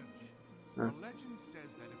Streamlabs. Huh.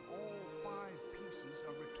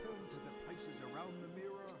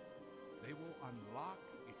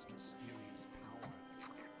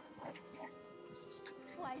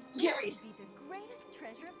 Gary. Be the greatest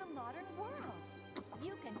treasure of the modern world.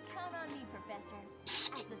 You can count on me, Professor. As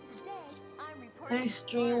of today, I'm reporting. Hey,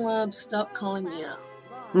 Streamlabs, stop calling me out.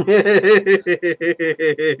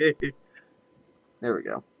 There we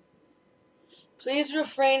go. Please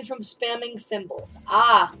refrain from spamming symbols.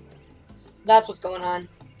 Ah, that's what's going on.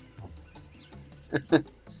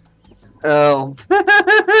 Oh.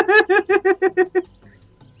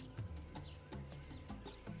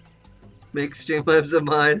 Make Streamlabs a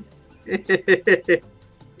mod.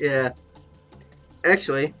 Yeah.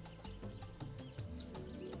 Actually,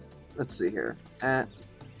 let's see here. Mod.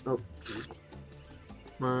 Oh,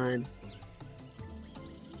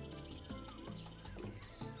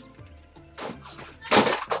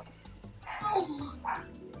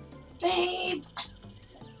 babe.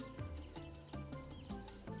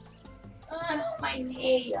 My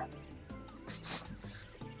knee.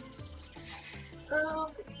 Oh,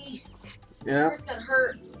 me. Yeah. That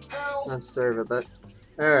hurt. Oh. I'm sorry about that.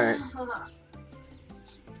 Alright.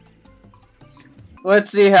 Let's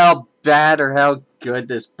see how bad or how good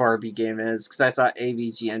this Barbie game is, because I saw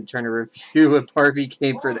AVGN trying to review a Barbie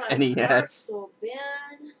game for the NES.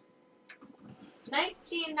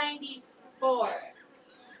 1994.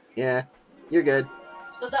 Yeah, you're good.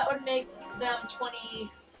 So that would make them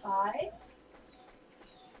 25?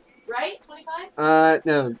 Right? 25?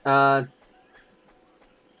 No,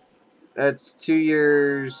 that's 2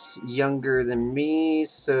 years younger than me,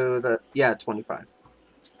 so yeah, 25.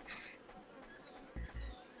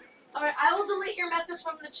 Alright, I will delete your message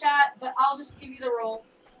from the chat, but I'll just give you the roll.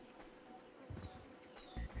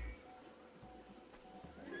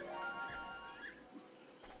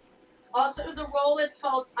 Also, the roll is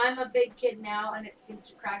called I'm a Big Kid Now, and it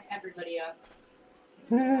seems to crack everybody up.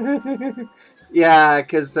 Yeah,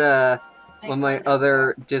 because one of my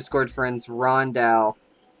other Discord friends, Rondow,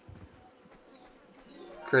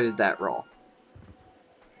 created that role.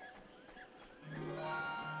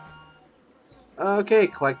 Okay,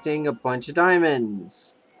 collecting a bunch of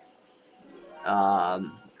diamonds.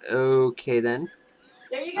 Okay then.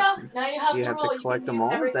 There you go. Now you have Do you the have roll. to collect them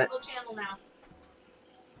all? Every single channel now.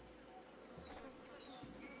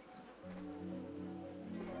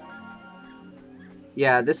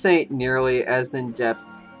 Yeah, this ain't nearly as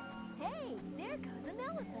in-depth. Hey, there goes an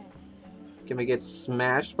elephant. Can we get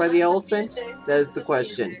smashed by the elephant? That is the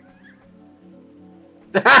question.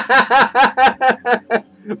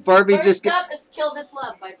 Barbie First up is Kill This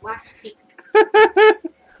Love by Blackpink.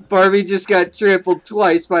 Barbie just got trampled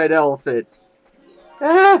twice by an elephant.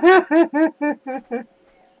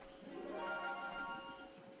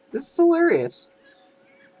 This is hilarious.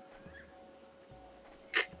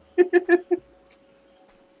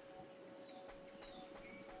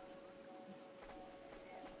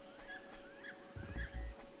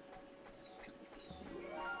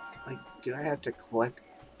 Like, do I have to collect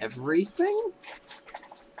everything?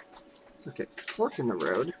 Okay, fork in the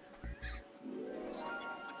road.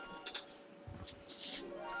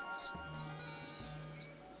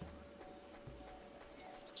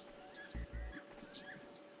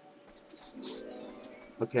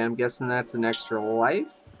 Okay, I'm guessing that's an extra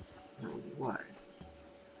life? Or what?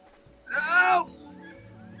 No!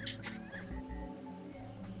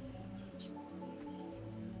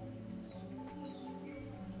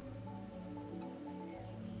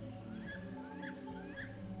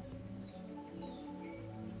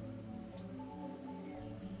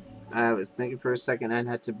 I was thinking for a second I'd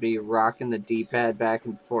have to be rocking the D-pad back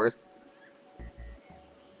and forth.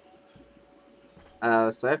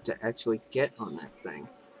 So I have to actually get on that thing.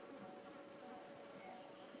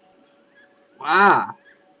 Wow!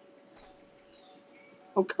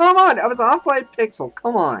 Oh, come on! I was off by a pixel.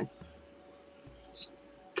 Come on. Just,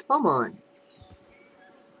 come on.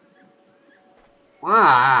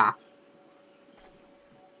 Wow!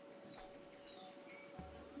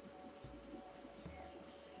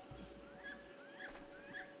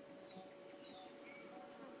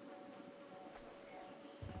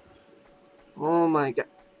 Oh my god.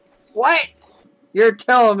 What? You're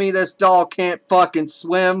telling me this doll can't fucking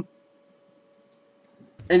swim?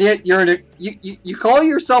 And yet you're you call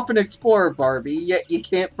yourself an explorer, Barbie, yet you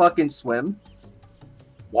can't fucking swim?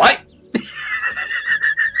 What?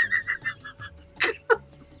 I'm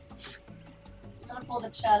gonna pull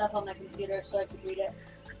the chat up on my computer so I can read it.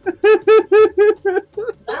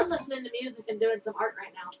 I'm listening to music and doing some art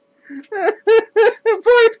right now.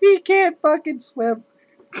 Barbie can't fucking swim.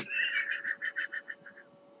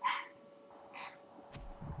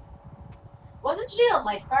 Wasn't she a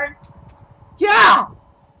lifeguard? Yeah!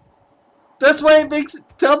 That's why it makes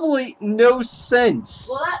doubly no sense.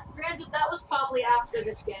 Well, granted, that was probably after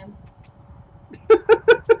this game.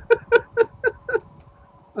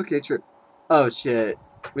 Okay, true. Oh shit.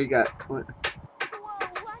 We got... What? Whoa,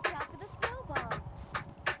 watch out for the snowballs.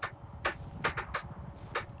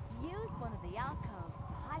 Use one of the alcoves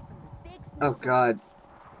to hide from the big snowballs. Oh god.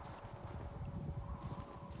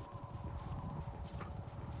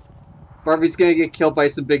 Barbie's gonna get killed by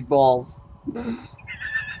some big balls.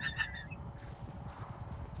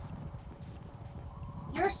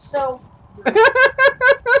 You're so...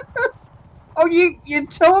 Oh, you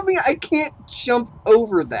telling me I can't jump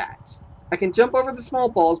over that? I can jump over the small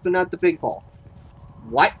balls, but not the big ball.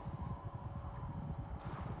 What?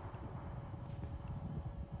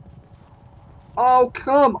 Oh,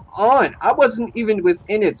 come on! I wasn't even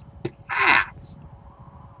within its path!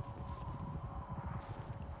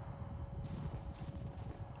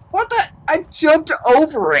 What the? I jumped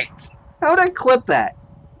over it! How'd I clip that?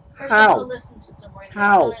 First, I'm How? gonna listen to some Rainbow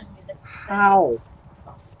How? Colors music. How?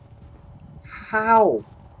 How?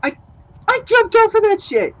 I jumped over that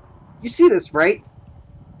shit! You see this, right?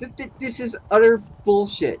 This is utter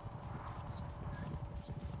bullshit.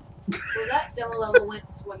 Well, that demo level went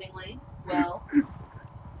swimmingly well.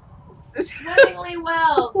 Swimmingly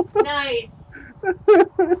well! Nice!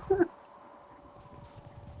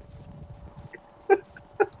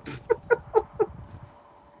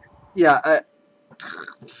 Yeah,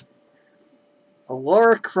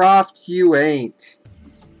 Laura Croft, you ain't.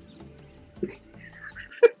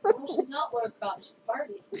 Well, she's not Laura Croft, she's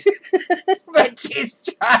Barbie. But she's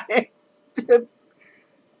trying to...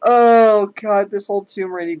 Oh, God, this whole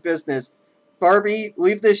Tomb Raider business. Barbie,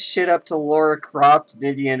 leave this shit up to Laura Croft and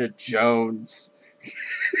Indiana Jones.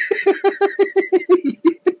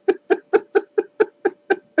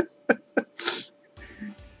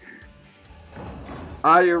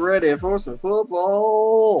 Are you ready for some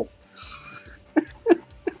football?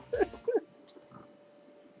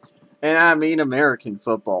 And I mean American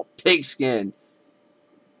football. Pigskin.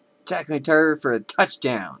 Tackling turd for a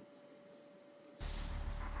touchdown.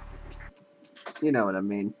 You know what I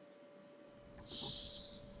mean.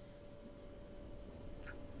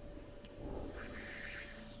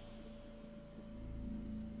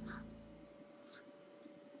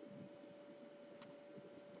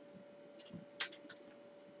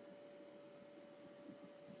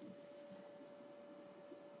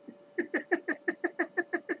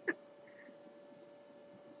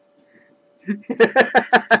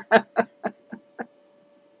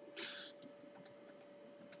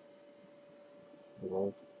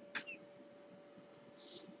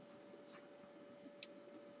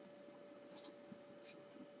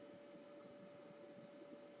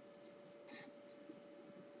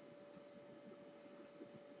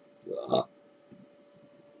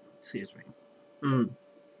 Excuse me. Hmm.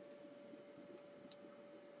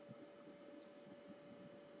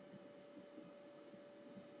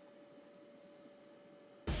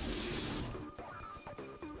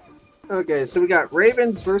 Okay, so we got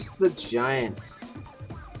Ravens versus the Giants.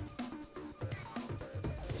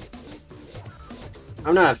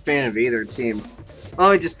 I'm not a fan of either team. Why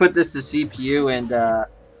don't we just put this to CPU and,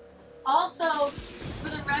 Also, for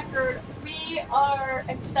the record, we are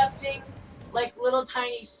accepting, like, little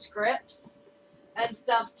tiny scripts and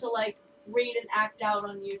stuff to, like, read and act out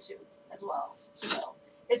on YouTube as well. So,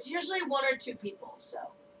 it's usually 1 or 2 people, so.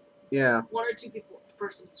 yeah. 1 or 2 people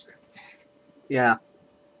person scripts. Yeah.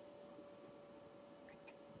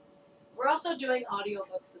 We're also doing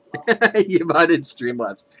audiobooks as well. You modded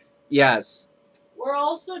Streamlabs. Yes. We're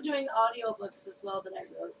also doing audiobooks as well that I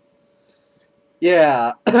wrote.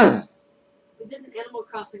 Yeah. We did an Animal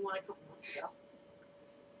Crossing one a couple months ago.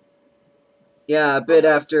 Yeah, a bit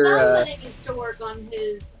after, Somebody needs to work on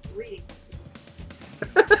his reading skills.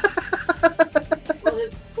 Well,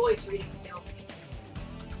 his voice reading skills.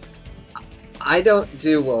 I don't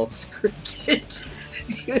do well scripted.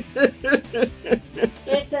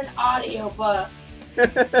 It's an audiobook.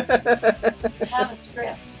 Have a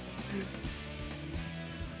script.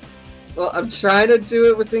 Well, I'm trying to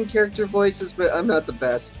do it within character voices, but I'm not the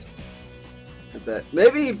best at that.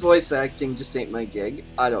 Maybe voice acting just ain't my gig.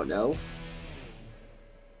 I don't know.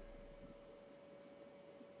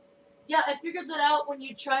 Yeah, I figured that out when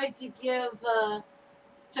you tried to give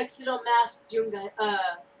Tuxedo Mask Duke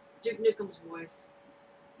Nukem's voice.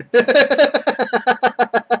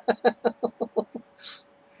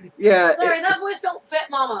 Yeah. Sorry, that voice don't fit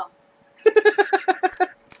Mama.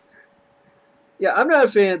 Yeah, I'm not a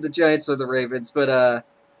fan of the Giants or the Ravens, but,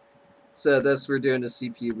 so thus we're doing a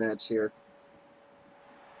CPU match here.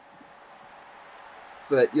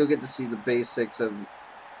 But you'll get to see the basics of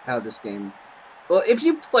how this game... Well, if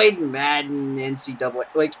you played Madden, NCAA,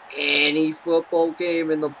 like any football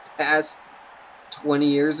game in the past 20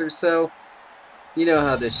 years or so, you know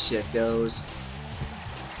how this shit goes.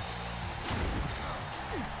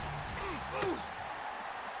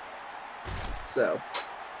 So,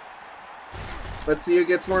 let's see who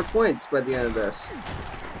gets more points by the end of this.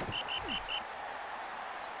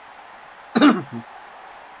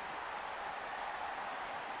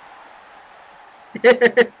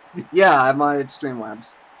 Yeah, I'm on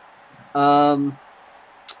Streamlabs. I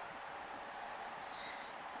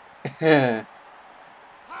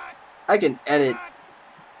can edit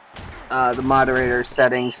the moderator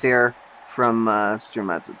settings here from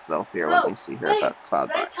Streamlabs itself here. Let me see here about Did I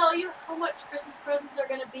Cloudbot. tell you how much Christmas presents are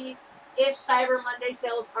going to be if Cyber Monday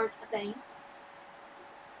sales aren't a thing?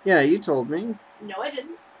 Yeah, you told me. No, I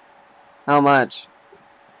didn't. How much?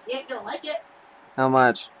 You ain't gonna like it. How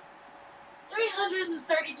much?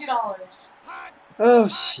 $332. Oh,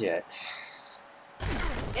 shit.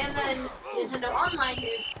 And then Nintendo Online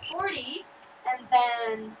is $40, and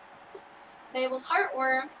then Mabel's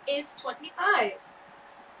Heartworm is $25.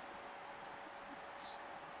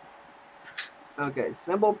 Okay,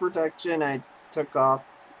 symbol protection I took off.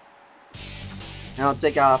 And I'll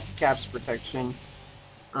take off caps protection.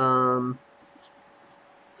 Hocus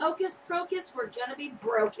Procus, we're gonna be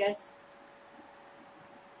Brocus.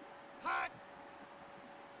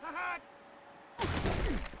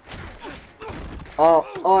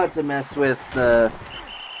 I'll have to mess with the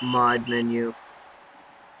mod menu.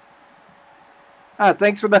 Ah,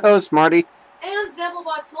 thanks for the host, Marty. And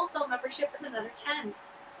Zamblebox Wholesale membership is another 10.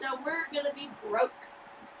 So we're gonna be broke.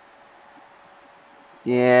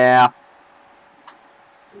 Yeah.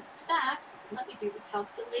 In fact, let me do the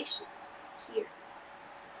calculations here.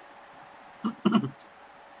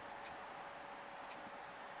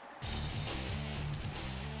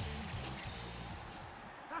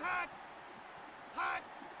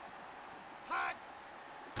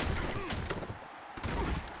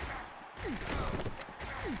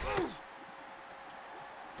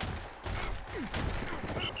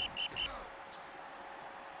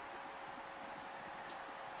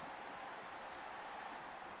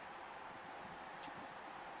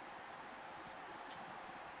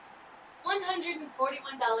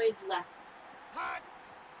 $141 left.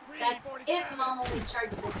 That's if Mom only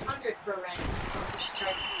charges $100 for rent. If she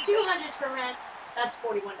charges $200 for rent, that's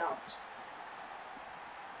 $41.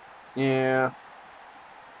 Yeah.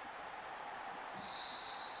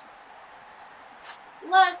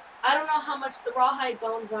 Plus, I don't know how much the rawhide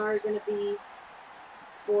bones are going to be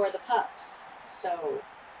for the pups. So,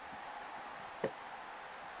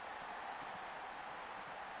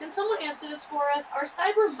 can someone answer this for us? Are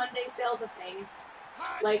Cyber Monday sales a thing?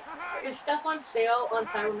 Like, is stuff on sale on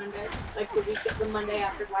Cyber Monday? Like the Monday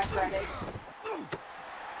after Black Friday?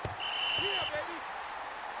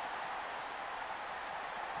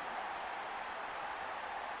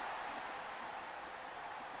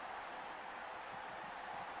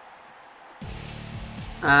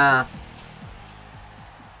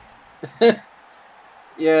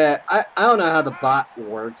 Yeah, I don't know how the bot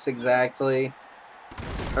works exactly.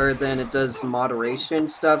 Or then it does moderation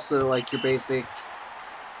stuff, so like your basic,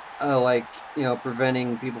 like, you know,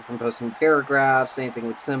 preventing people from posting paragraphs, anything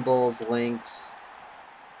with symbols, links,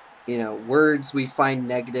 you know, words we find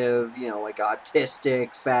negative, you know, like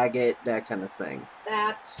autistic, faggot, that kind of thing.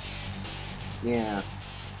 That. Yeah.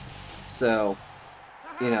 So,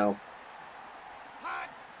 you know.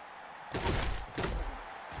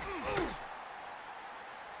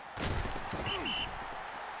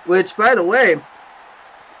 Which, by the way,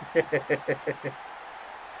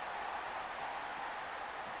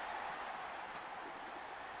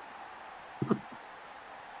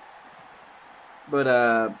 but,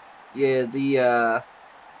 yeah, the,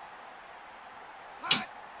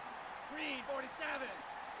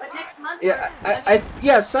 But next month, yeah,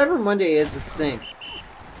 yeah, Cyber Monday is a thing.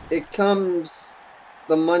 It comes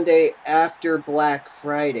the Monday after Black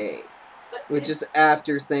Friday, which is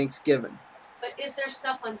after Thanksgiving. But is there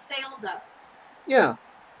stuff on sale, though? Yeah.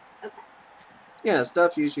 Okay. Yeah,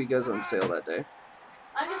 stuff usually goes on sale that day.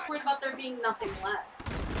 I'm just worried about there being nothing left.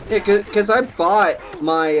 Yeah, cause I bought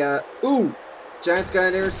my, ooh, Giants got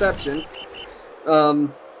an interception.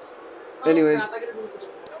 Anyways. Crap, I gotta move the gym.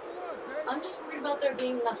 I'm just worried about there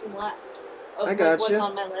being nothing left of I gotcha. what's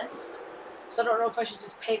on my list. So I don't know if I should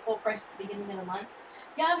just pay full price at the beginning of the month.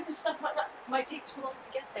 Yeah, because stuff might take too long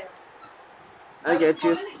to get there. I get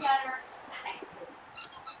you.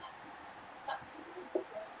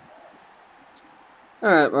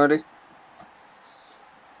 Alright, Marty.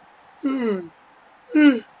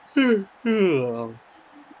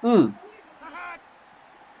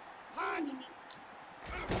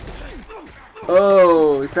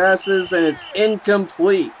 Oh, he passes and it's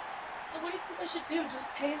incomplete. So what do you think I should do? Just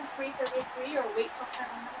pay the $3.33 or wait till Cyber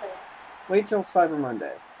Monday? Wait till Cyber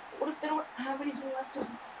Monday. What if they don't have anything left of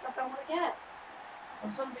the stuff I want to get? Or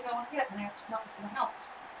something I want to get, then I have to come out with someone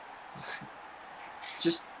else.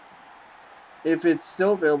 Just, if it's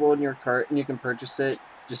still available in your cart and you can purchase it,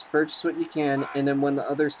 just purchase what you can, and then when the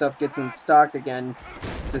other stuff gets in stock again,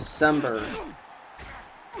 December,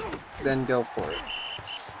 then go for it.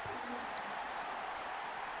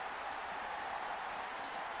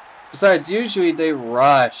 Besides, usually they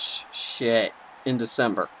rush shit in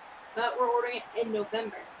December. But we're ordering it in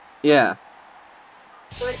November. Yeah.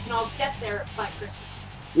 So it can all get there by Christmas.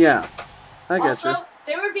 Yeah. I get you. Also,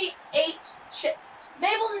 there would be 8 ship.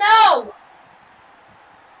 Mabel, no!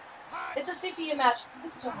 It's a CPU match.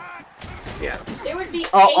 Yeah. There would be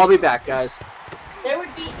I'll be back, guys. There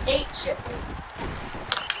would be 8 shipments.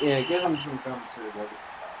 Yeah, give them some gum too.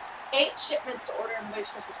 8 shipments to order everybody's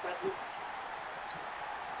Christmas presents.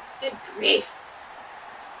 Good grief.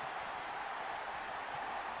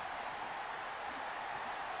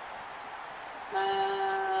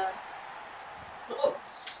 Oh,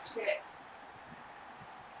 shit.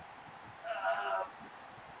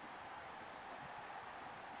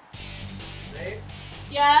 Babe?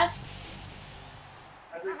 Yes?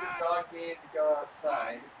 I think the dog needed to go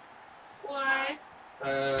outside. Why?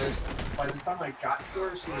 By the time I got to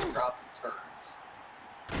her, she was dropping turds.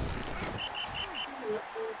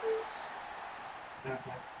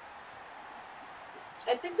 Okay.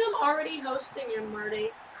 I think I'm already hosting him,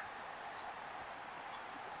 Marty.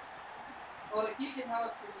 Well, he can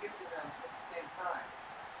host and you can host at the same time.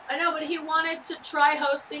 I know, but he wanted to try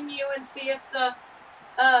hosting you and see if the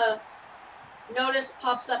notice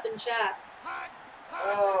pops up in chat.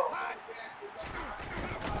 Oh.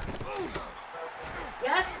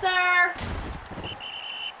 Yes, sir.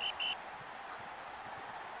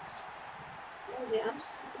 Oh, yeah, I'm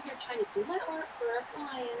just sitting here trying to do my art for our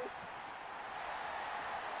client.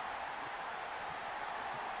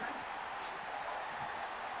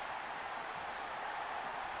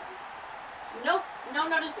 Nope, no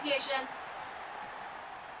notification.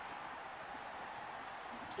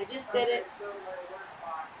 I just did it. So my work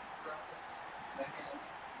box is broken.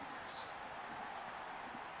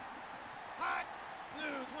 Hot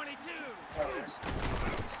Blue 22. Oh, there's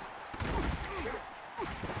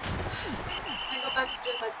I go back to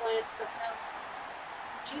doing my client stuff now.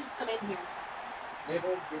 She needs to come in here.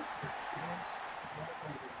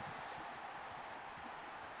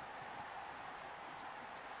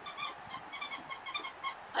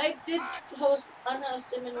 I did host,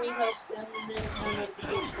 unhost him, and rehost him, and there's no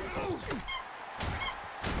notification.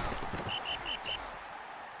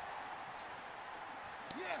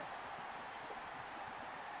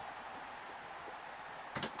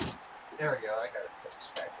 There we go, I got it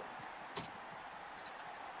distracted.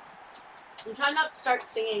 I'm trying not to start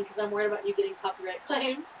singing because I'm worried about you getting copyright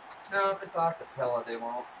claimed. No, if it's acapella, they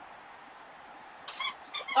won't.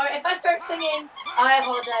 Alright, if I start singing, I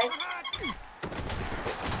apologize.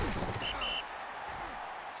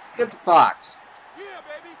 Get the fox.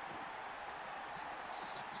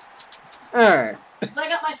 Alright. Because I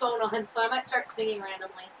got my phone on, so I might start singing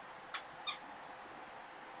randomly.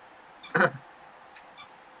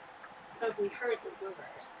 Probably heard the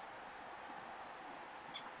reverse.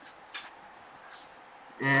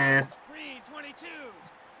 Eh. Green 22.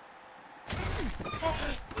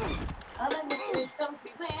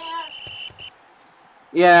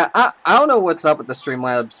 Yeah, I don't know what's up with the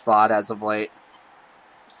Streamlabs bot as of late.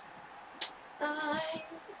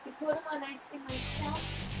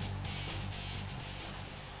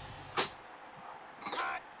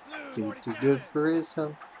 Be too good for his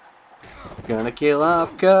health. Gonna kill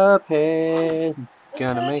off Cuphead.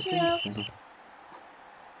 Gonna make him.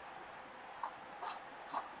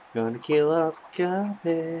 Gonna kill off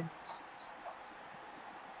Cuphead.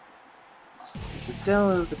 It's the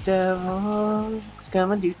devil of the devil. It's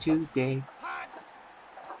gonna do today.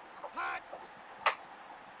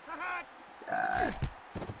 God.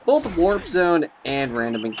 Both Warp Zone and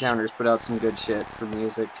Random Encounters put out some good shit for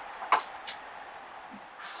music.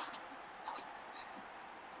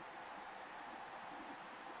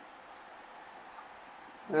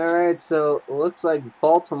 Alright, so it looks like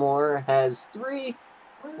Baltimore has 3.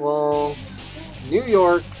 Well, New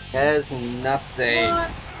York has nothing.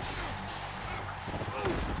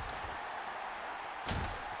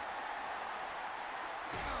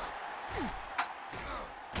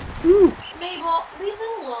 Oof. Mabel, leave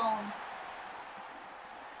him alone.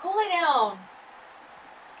 Go lay down.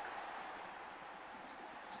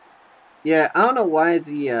 Yeah, I don't know why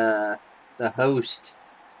the host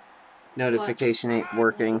notification ain't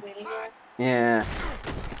working. Yeah.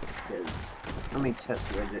 Because let me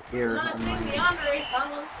test with it here. I'm gonna sing the Andre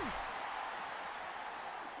song.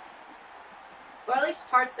 Or at least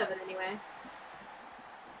parts of it anyway.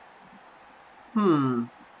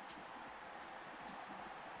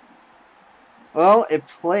 Well, it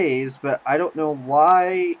plays, but I don't know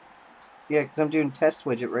why. Yeah, because I'm doing test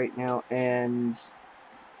widget right now, and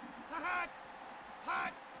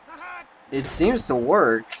it seems to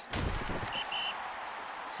work.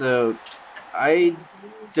 So, I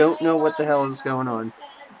don't know what the hell is going on.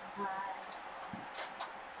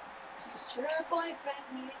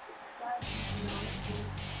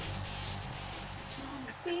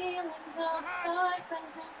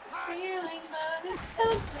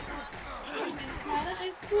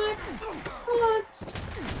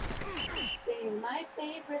 My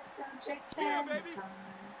favorite subjects and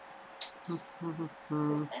sit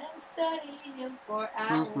and study him for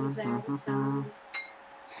hours at a time.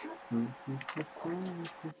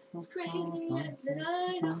 It's crazy and that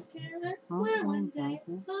I don't care. I swear one day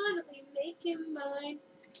I'll finally make him mine.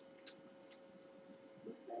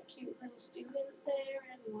 Who's that cute little student there,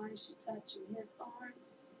 and why is she touching his arm?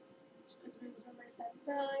 She puts moves on my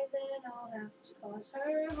senpai, then I'll have to cause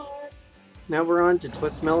her harm. Now we're on to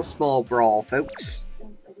Twistmail Small Brawl, folks.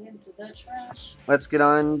 Dump it into the trash. Let's get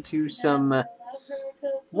on to some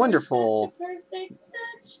wonderful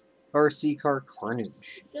RC car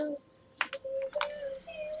carnage.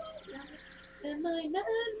 Am I not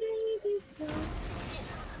maybe so?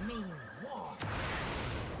 Me war.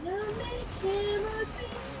 Now make him a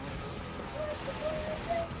thing.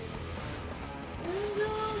 And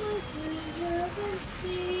all my friends love and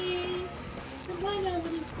see. To find out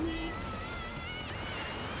what he's like.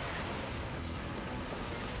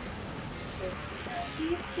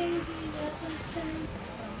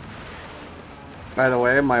 By the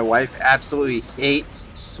way, my wife absolutely hates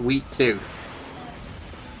Sweet Tooth.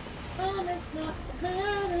 Promise not to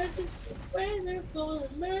hurt her, just a brother full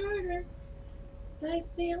of murder. By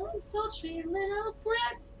stealing sultry little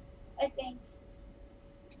brat, I think.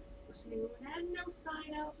 Was new and no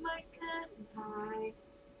sign of my senpai.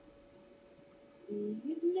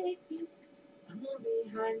 He's making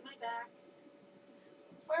behind my back.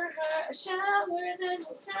 For her a shower, then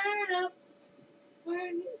we'll turn up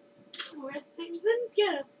where things and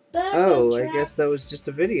get us back Oh, on I track. guess that was just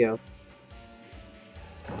a video.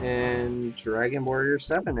 And Dragon Warrior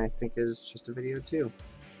 7, I think, is just a video too.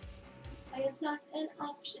 It's not an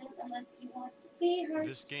option unless you want to be hurt.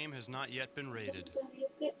 This game has not yet been rated. So be a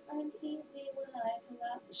bit uneasy when I pull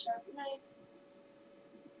out the sharp knife.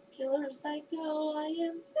 Killer psycho, I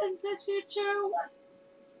am Senpai's future wife.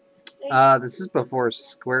 This is before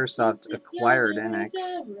Squaresoft acquired NX.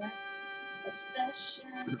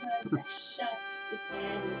 Obsession, possession, It's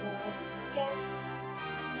anybody's guess.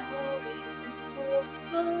 Nowadays the school's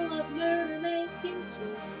full of murder-making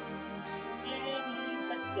tools.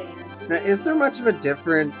 Now, is there much of a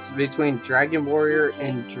difference between Dragon Warrior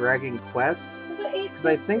and Dragon Quest? Because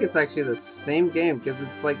I think it's actually the same game, because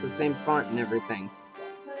it's like the same font and everything.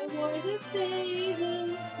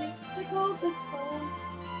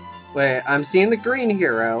 Wait, I'm seeing the green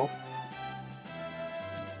hero.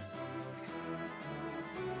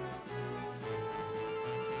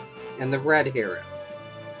 And the red hero.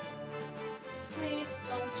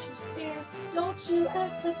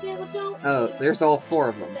 Oh, there's all four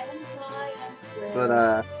of them. But,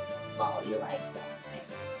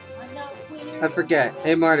 I forget.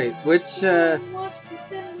 Hey, Marty, which,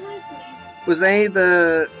 was any of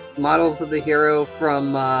the models of the hero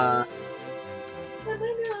from,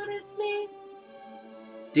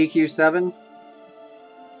 DQ7?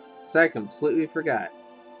 So I completely forgot.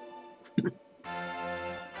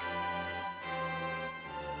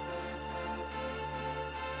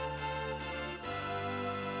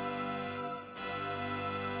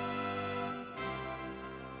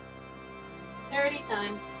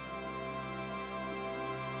 Time.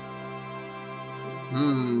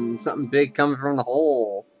 Something big coming from the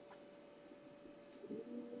hole.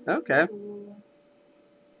 Okay.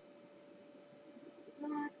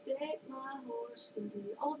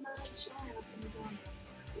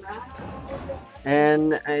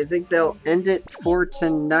 And I think they'll end it for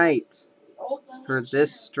tonight for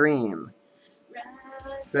this stream.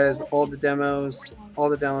 It says all the demos, all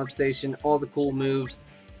the download station, all the cool moves.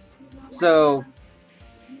 So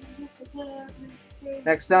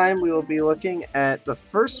next time we will be looking at the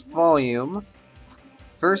first volume,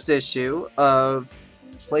 first issue of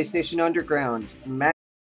PlayStation Underground,